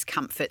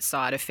discomfort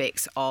side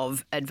effects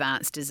of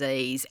advanced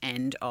disease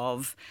and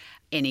of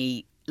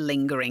any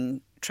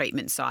lingering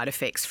treatment side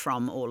effects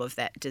from all of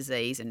that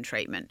disease and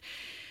treatment.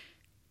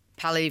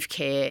 Palliative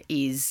care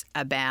is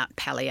about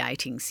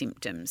palliating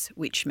symptoms,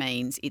 which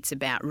means it's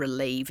about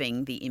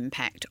relieving the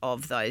impact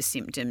of those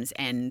symptoms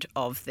and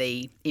of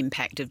the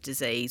impact of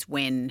disease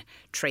when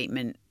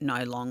treatment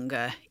no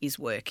longer is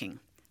working.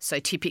 So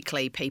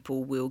typically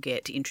people will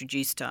get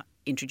introduced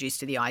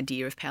to the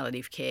idea of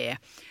palliative care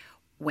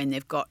when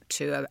they've got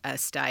to a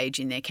stage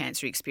in their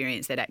cancer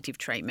experience that active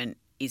treatment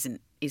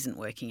isn't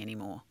working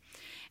anymore.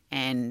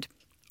 And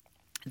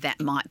that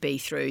might be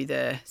through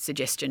the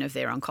suggestion of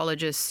their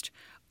oncologist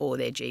or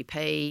their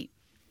GP,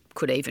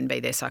 could even be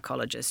their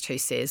psychologist, who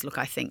says, look,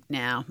 I think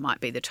now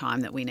might be the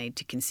time that we need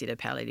to consider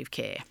palliative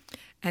care.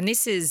 And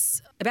this is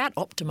about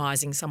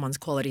optimising someone's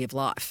quality of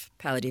life,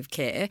 palliative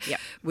care,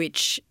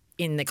 which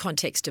in the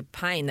context of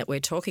pain that we're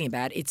talking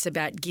about, it's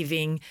about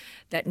giving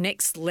that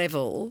next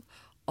level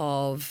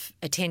of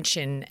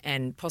attention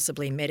and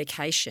possibly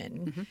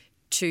medication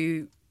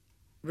to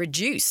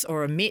reduce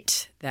or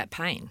omit that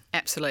pain.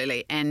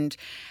 Absolutely. And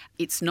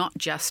it's not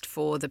just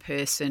for the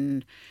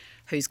person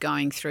who's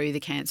going through the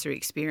cancer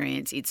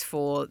experience, it's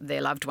for their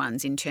loved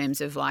ones, in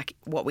terms of like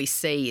what we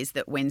see is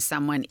that when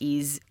someone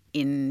is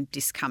in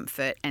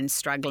discomfort and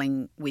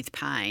struggling with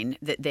pain,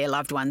 that their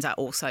loved ones are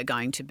also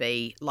going to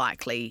be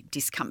likely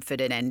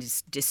discomforted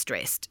and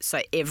distressed. So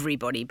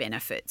everybody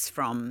benefits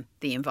from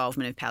the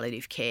involvement of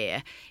palliative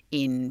care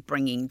in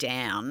bringing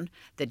down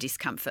the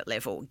discomfort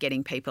level,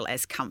 getting people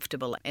as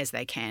comfortable as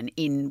they can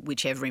in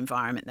whichever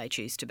environment they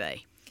choose to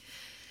be.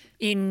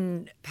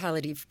 In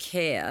palliative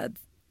care,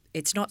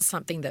 it's not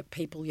something that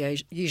people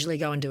usually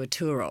go and do a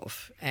tour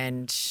of.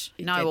 And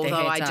no,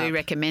 although I do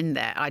recommend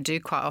that. I do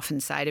quite often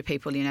say to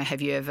people, do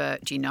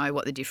you know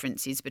what the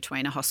difference is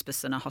between a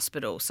hospice and a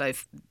hospital? So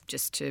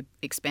just to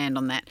expand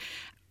on that,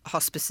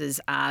 hospices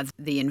are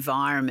the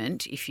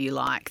environment, if you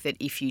like, that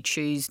if you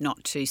choose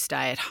not to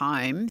stay at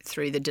home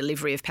through the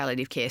delivery of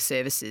palliative care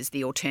services,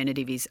 the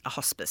alternative is a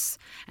hospice.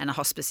 And a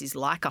hospice is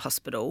like a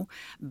hospital,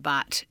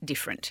 but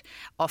different.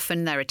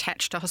 Often they're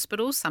attached to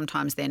hospitals,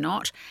 sometimes they're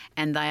not,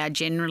 and they are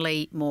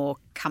generally more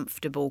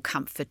comfortable,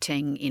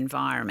 comforting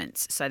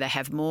environments. So they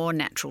have more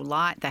natural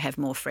light, they have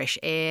more fresh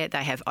air,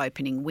 they have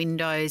opening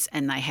windows,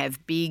 and they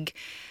have big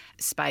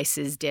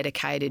spaces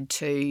dedicated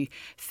to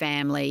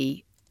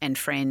family and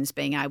friends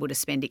being able to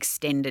spend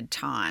extended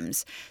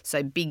times.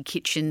 So big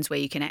kitchens where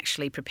you can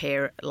actually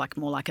prepare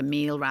more like a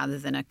meal rather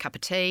than a cup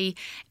of tea,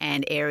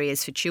 and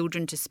areas for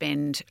children to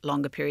spend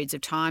longer periods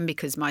of time,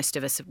 because most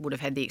of us would have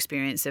had the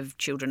experience of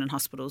children in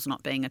hospitals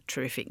not being a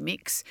terrific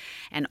mix.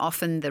 And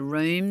often the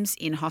rooms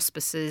in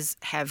hospices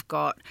have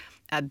got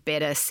a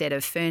better set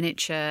of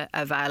furniture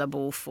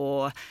available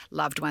for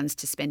loved ones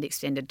to spend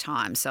extended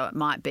time. So it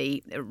might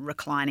be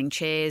reclining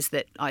chairs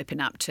that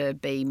open up to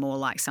be more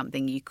like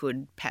something you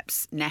could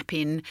perhaps nap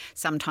in.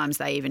 Sometimes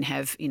they even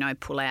have,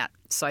 pull-out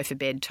sofa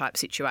bed type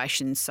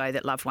situations so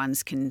that loved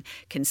ones can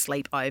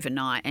sleep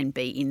overnight and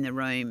be in the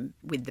room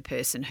with the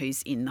person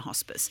who's in the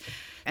hospice.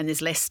 And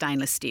there's less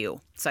stainless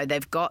steel. So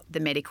they've got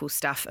the medical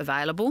stuff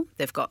available,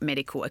 they've got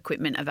medical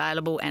equipment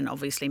available, and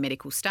obviously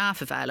medical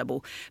staff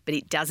available, but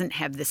it doesn't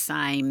have the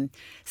same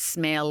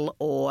smell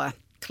or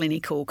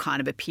clinical kind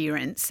of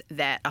appearance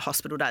that a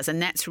hospital does. And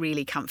that's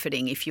really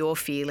comforting if you're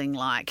feeling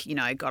like,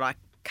 God, I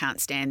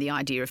can't stand the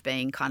idea of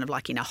being kind of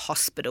like in a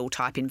hospital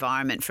type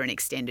environment for an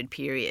extended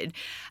period,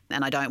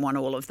 and I don't want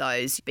all of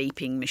those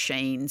beeping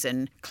machines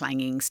and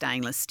clanging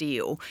stainless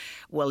steel.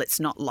 Well, it's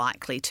not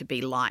likely to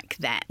be like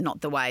that,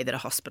 not the way that a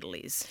hospital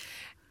is.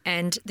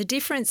 And the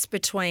difference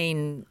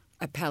between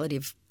a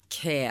palliative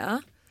care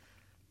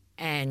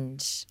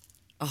and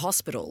a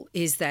hospital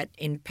is that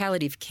in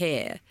palliative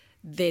care,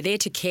 they're there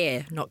to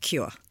care, not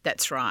cure.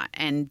 That's right.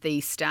 And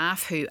the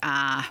staff who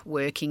are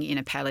working in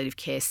a palliative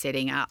care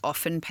setting are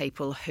often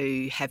people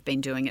who have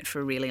been doing it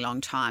for a really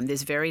long time.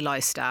 There's very low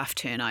staff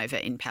turnover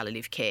in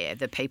palliative care.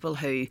 The people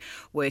who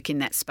work in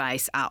that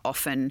space are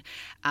often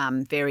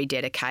very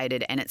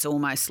dedicated, and it's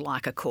almost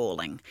like a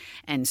calling.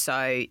 And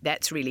so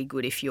that's really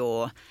good if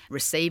you're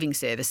receiving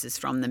services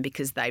from them,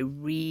 because they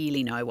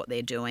really know what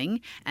they're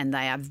doing and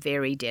they are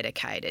very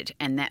dedicated.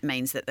 And that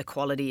means that the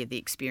quality of the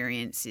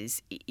experience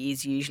is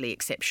usually really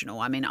exceptional.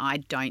 I mean, I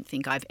don't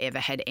think I've ever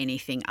had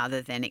anything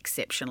other than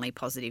exceptionally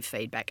positive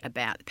feedback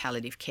about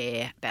palliative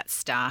care, about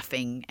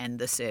staffing and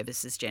the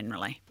services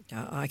generally.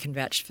 I can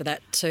vouch for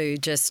that too,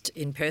 just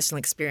in personal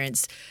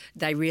experience.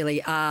 They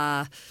really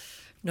are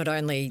not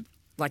only,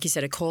 like you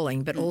said, a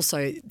calling, but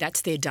also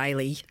that's their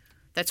daily.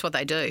 That's what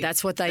they do.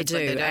 That's what they do.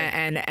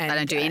 And they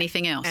don't do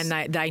anything else.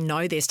 And they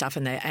know their stuff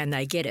and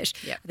they get it.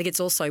 Yep. I think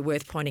it's also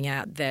worth pointing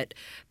out that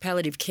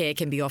palliative care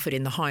can be offered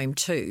in the home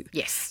too.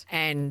 Yes.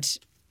 And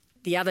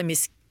the other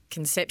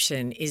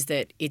misconception is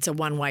that it's a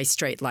one-way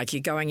street, like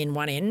you're going in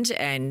one end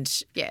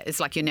and... Yeah, it's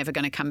like you're never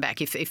going to come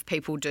back. If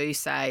people do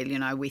say, you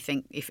know, we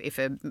think if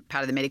a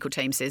part of the medical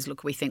team says,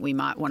 look, we think we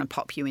might want to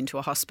pop you into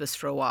a hospice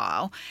for a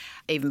while,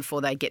 even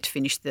before they get to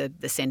finish the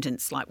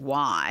sentence, like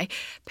why,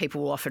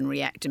 people will often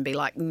react and be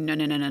like,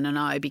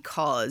 no,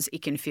 because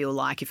it can feel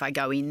like if I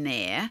go in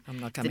there,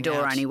 the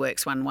door only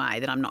works one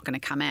way, that I'm not going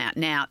to come out.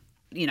 Now,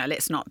 you know,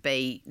 let's not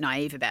be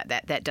naive about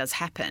that. That does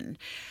happen.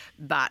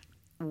 But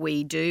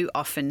we do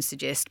often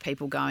suggest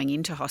people going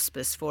into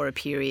hospice for a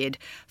period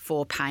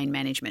for pain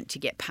management, to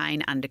get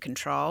pain under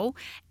control.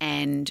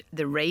 And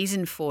the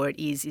reason for it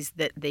is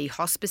that the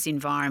hospice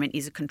environment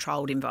is a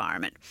controlled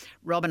environment.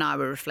 Rob and I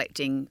were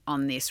reflecting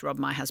on this. Rob,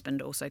 my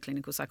husband, also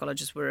clinical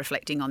psychologist, were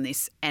reflecting on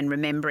this and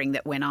remembering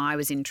that when I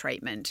was in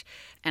treatment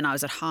and I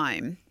was at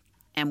home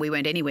and we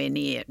weren't anywhere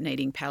near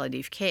needing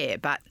palliative care,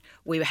 but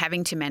we were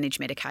having to manage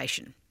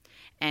medication.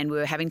 And we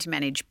were having to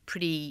manage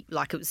pretty,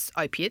 like it was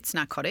opiates,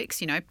 narcotics,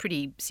 you know,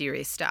 pretty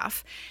serious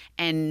stuff.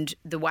 And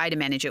the way to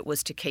manage it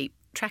was to keep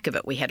track of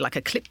it. We had like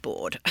a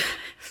clipboard,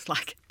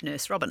 like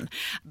Nurse Robin.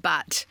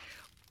 But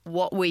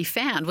what we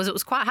found was it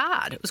was quite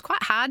hard. It was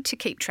quite hard to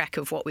keep track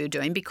of what we were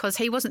doing because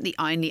he wasn't the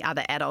only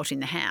other adult in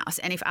the house.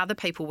 And if other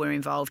people were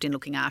involved in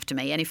looking after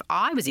me, and if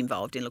I was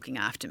involved in looking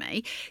after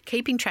me,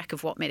 keeping track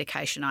of what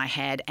medication I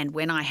had and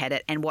when I had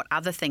it and what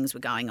other things were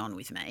going on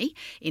with me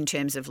in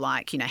terms of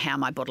like, you know, how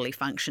my bodily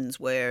functions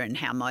were and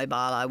how mobile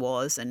I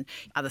was and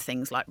other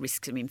things like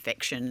risks of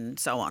infection and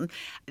so on.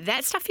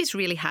 That stuff is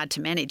really hard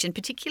to manage, and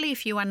particularly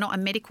if you are not a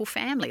medical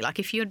family, like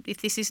if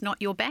this is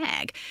not your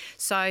bag.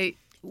 So...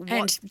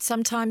 And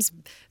sometimes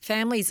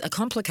families are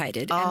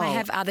complicated and they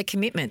have other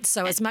commitments.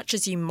 So as much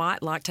as you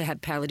might like to have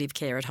palliative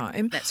care at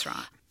home... That's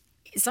right.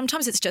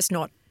 Sometimes it's just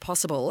not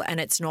possible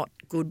and it's not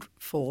good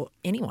for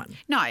anyone.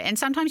 No, and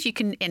sometimes you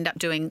can end up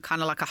doing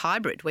kind of like a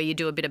hybrid where you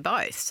do a bit of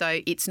both.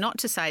 So it's not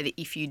to say that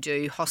if you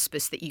do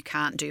hospice that you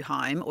can't do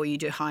home, or you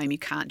do home you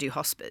can't do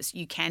hospice.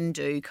 You can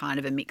do kind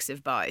of a mix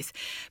of both.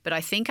 But I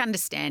think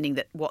understanding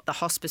that what the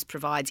hospice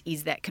provides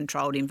is that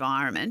controlled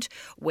environment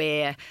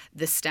where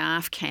the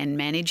staff can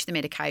manage the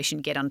medication,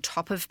 get on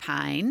top of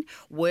pain,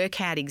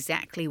 work out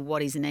exactly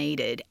what is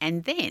needed,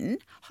 and then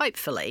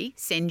hopefully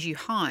send you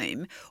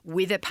home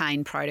with a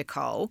pain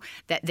protocol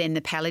that then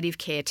the palliative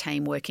care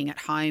team working at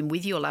home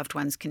with your loved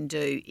ones can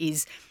do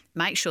is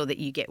make sure that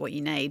you get what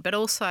you need, but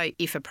also,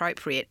 if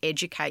appropriate,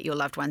 educate your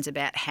loved ones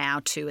about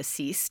how to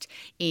assist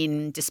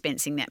in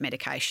dispensing that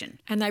medication.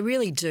 And they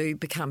really do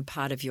become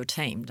part of your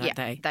team, don't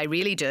they? They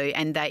really do,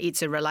 and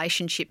it's a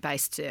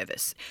relationship-based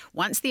service.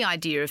 Once the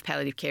idea of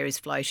palliative care is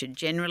floated,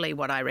 generally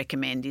what I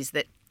recommend is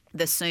that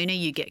the sooner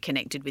you get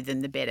connected with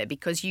them, the better,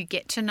 because you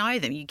get to know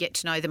them. You get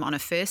to know them on a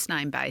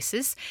first-name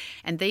basis,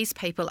 and these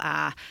people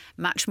are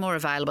much more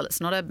available. It's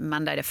not a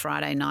Monday to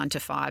Friday 9 to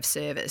 5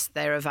 service.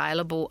 They're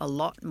available a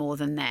lot more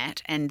than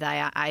that, and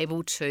they are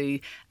able to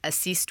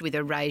assist with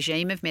a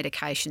regime of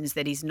medications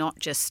that is not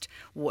just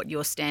what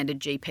your standard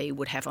GP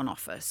would have on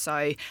offer.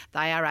 So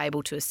they are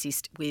able to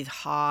assist with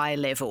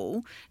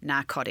high-level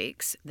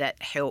narcotics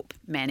that help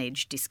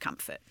manage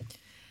discomfort.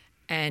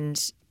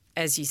 And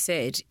as you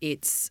said,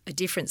 it's a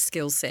different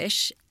skill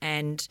set,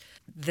 and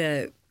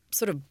the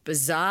sort of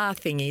bizarre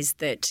thing is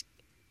that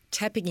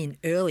tapping in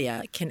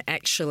earlier can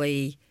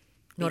actually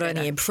not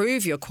only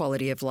improve your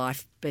quality of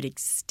life but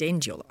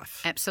extend your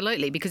life.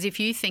 Absolutely, because if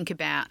you think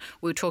about,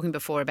 we were talking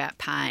before about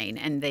pain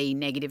and the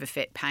negative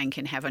effect pain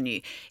can have on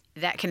you.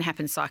 That can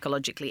happen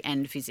psychologically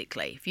and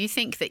physically. If you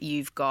think that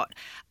you've got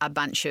a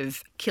bunch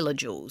of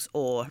kilojoules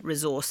or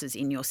resources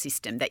in your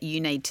system that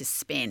you need to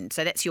spend,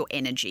 so that's your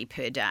energy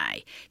per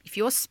day. If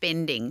you're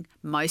spending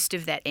most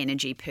of that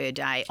energy per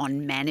day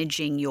on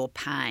managing your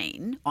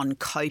pain, on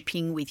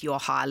coping with your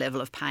high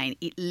level of pain,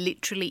 it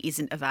literally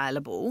isn't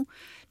available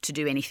to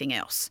do anything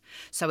else.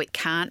 So it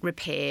can't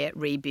repair,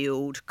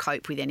 rebuild,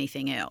 cope with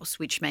anything else,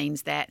 which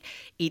means that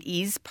it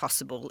is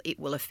possible it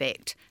will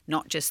affect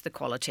not just the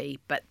quality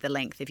but the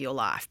length of your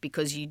life,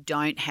 because you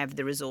don't have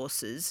the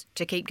resources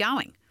to keep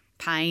going.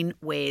 Pain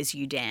wears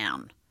you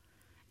down,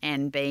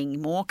 and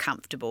being more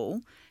comfortable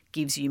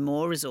gives you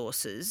more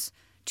resources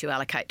to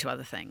allocate to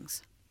other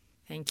things.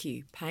 Thank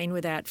you. Pain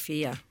without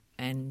fear,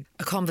 and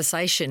a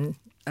conversation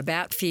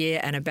about fear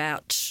and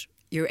about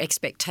your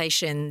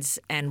expectations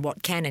and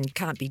what can and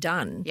can't be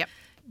done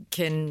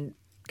can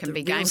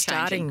be game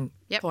starting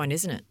point,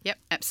 isn't it? Yep,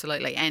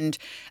 absolutely. And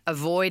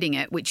avoiding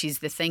it, which is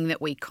the thing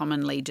that we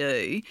commonly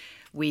do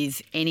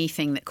with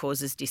anything that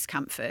causes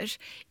discomfort,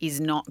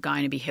 is not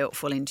going to be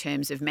helpful in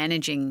terms of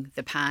managing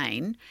the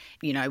pain,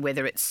 you know,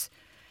 whether it's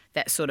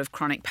that sort of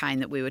chronic pain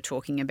that we were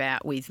talking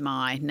about with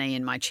my knee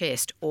and my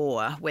chest,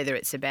 or whether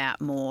it's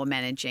about more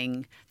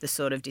managing the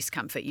sort of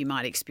discomfort you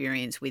might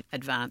experience with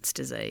advanced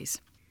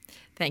disease.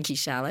 Thank you,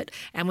 Charlotte.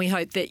 And we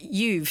hope that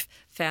you've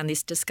found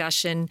this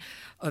discussion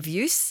of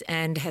use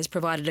and has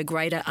provided a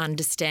greater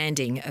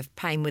understanding of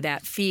pain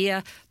without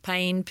fear,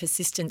 pain,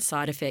 persistent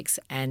side effects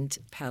and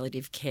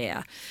palliative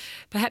care.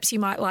 Perhaps you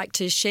might like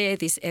to share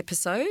this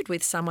episode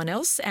with someone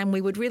else, and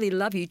we would really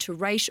love you to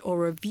rate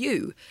or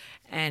review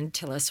and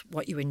tell us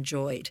what you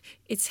enjoyed.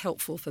 It's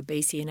helpful for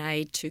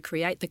BCNA to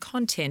create the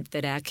content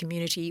that our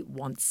community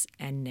wants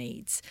and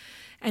needs.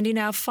 And in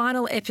our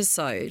final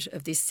episode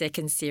of this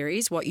second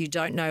series, What You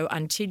Don't Know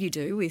Until You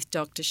Do, with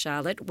Dr.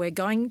 Charlotte, we're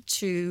going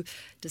to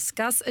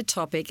discuss a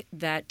topic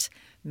that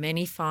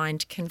many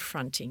find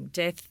confronting: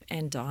 death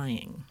and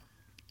dying.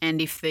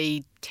 And if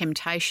the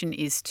temptation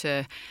is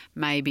to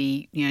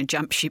maybe,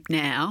 jump ship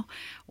now,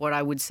 what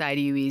I would say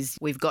to you is,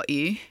 we've got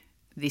you.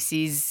 This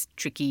is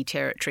tricky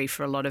territory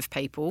for a lot of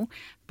people,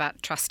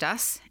 but trust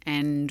us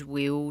and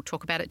we'll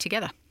talk about it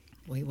together.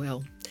 We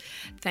will.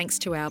 Thanks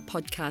to our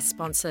podcast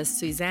sponsor,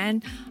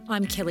 Suzanne.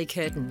 I'm Kelly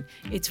Curtin.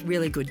 It's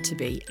really good to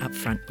be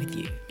upfront with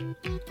you.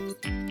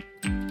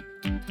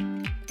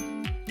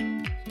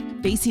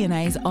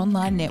 BCNA's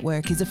online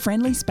network is a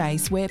friendly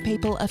space where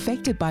people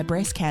affected by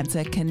breast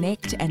cancer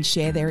connect and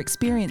share their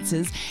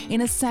experiences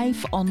in a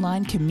safe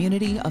online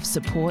community of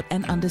support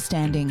and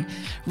understanding.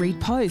 Read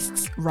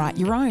posts, write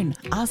your own,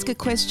 ask a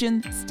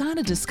question, start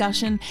a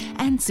discussion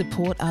and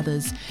support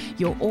others.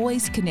 You're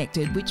always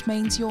connected, which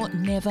means you're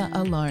never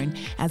alone,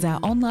 as our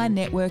online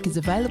network is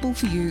available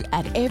for you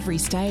at every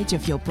stage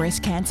of your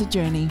breast cancer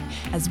journey,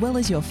 as well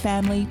as your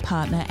family,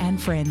 partner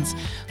and friends.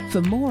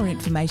 For more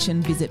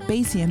information, visit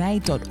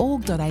bcna.org.au/online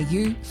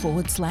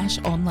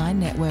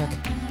network.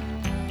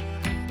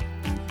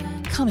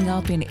 Coming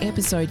up in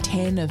episode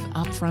 10 of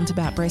Upfront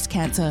About Breast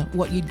Cancer,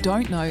 What You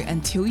Don't Know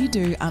Until You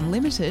Do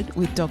Unlimited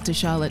with Dr.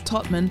 Charlotte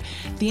Totman,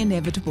 the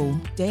inevitable: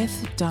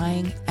 death,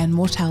 dying and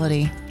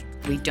mortality.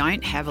 We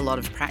don't have a lot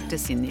of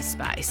practice in this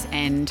space,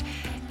 and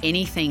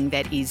anything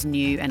that is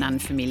new and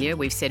unfamiliar,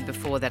 we've said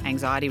before that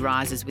anxiety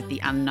rises with the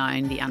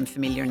unknown, the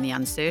unfamiliar and the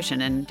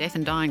uncertain, and death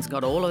and dying's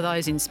got all of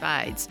those in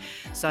spades.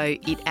 So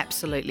it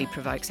absolutely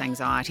provokes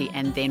anxiety,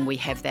 and then we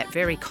have that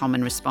very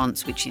common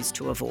response, which is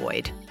to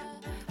avoid.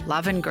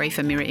 Love and grief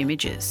are mirror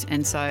images,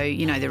 and so,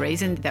 the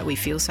reason that we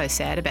feel so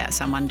sad about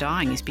someone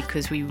dying is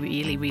because we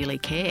really, really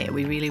care.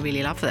 We really,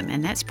 really love them,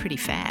 and that's pretty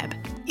fab.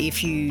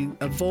 If you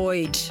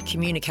avoid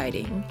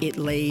communicating, it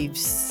leaves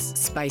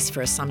space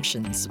for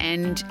assumptions.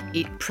 And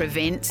it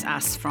prevents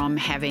us from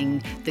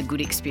having the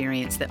good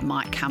experience that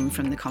might come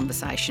from the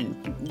conversation.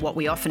 What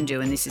we often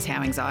do, and this is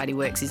how anxiety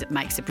works, is it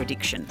makes a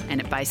prediction.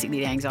 And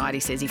the anxiety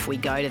says, if we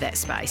go to that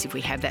space, if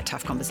we have that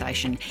tough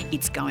conversation,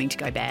 it's going to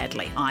go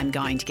badly. I'm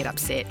going to get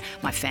upset.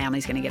 My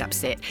family's going to get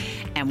upset.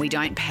 And we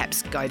don't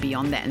perhaps go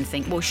beyond that and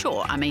think, well,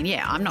 sure, I'm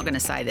not going to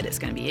say that it's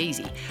going to be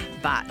easy,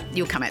 but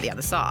you'll come out the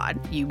other side.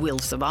 You will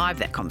survive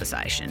that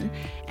conversation,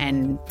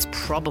 and it's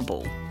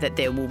probable that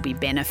there will be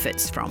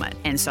benefits from it.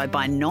 And so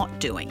by not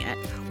doing it,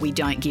 we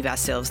don't give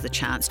ourselves the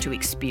chance to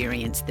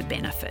experience the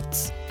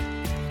benefits.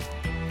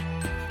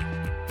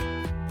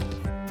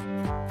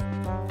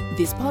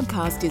 This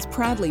podcast is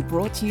proudly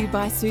brought to you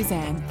by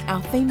Suzanne.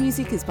 Our theme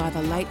music is by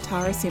the late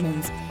Tara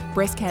Simmons.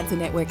 Breast Cancer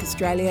Network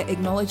Australia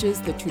acknowledges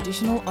the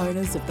traditional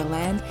owners of the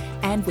land,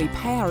 and we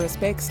pay our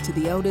respects to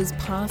the elders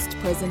past,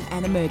 present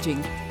and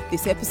emerging.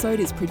 This episode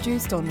is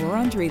produced on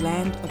Wurundjeri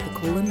land of the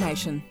Kulin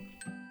Nation.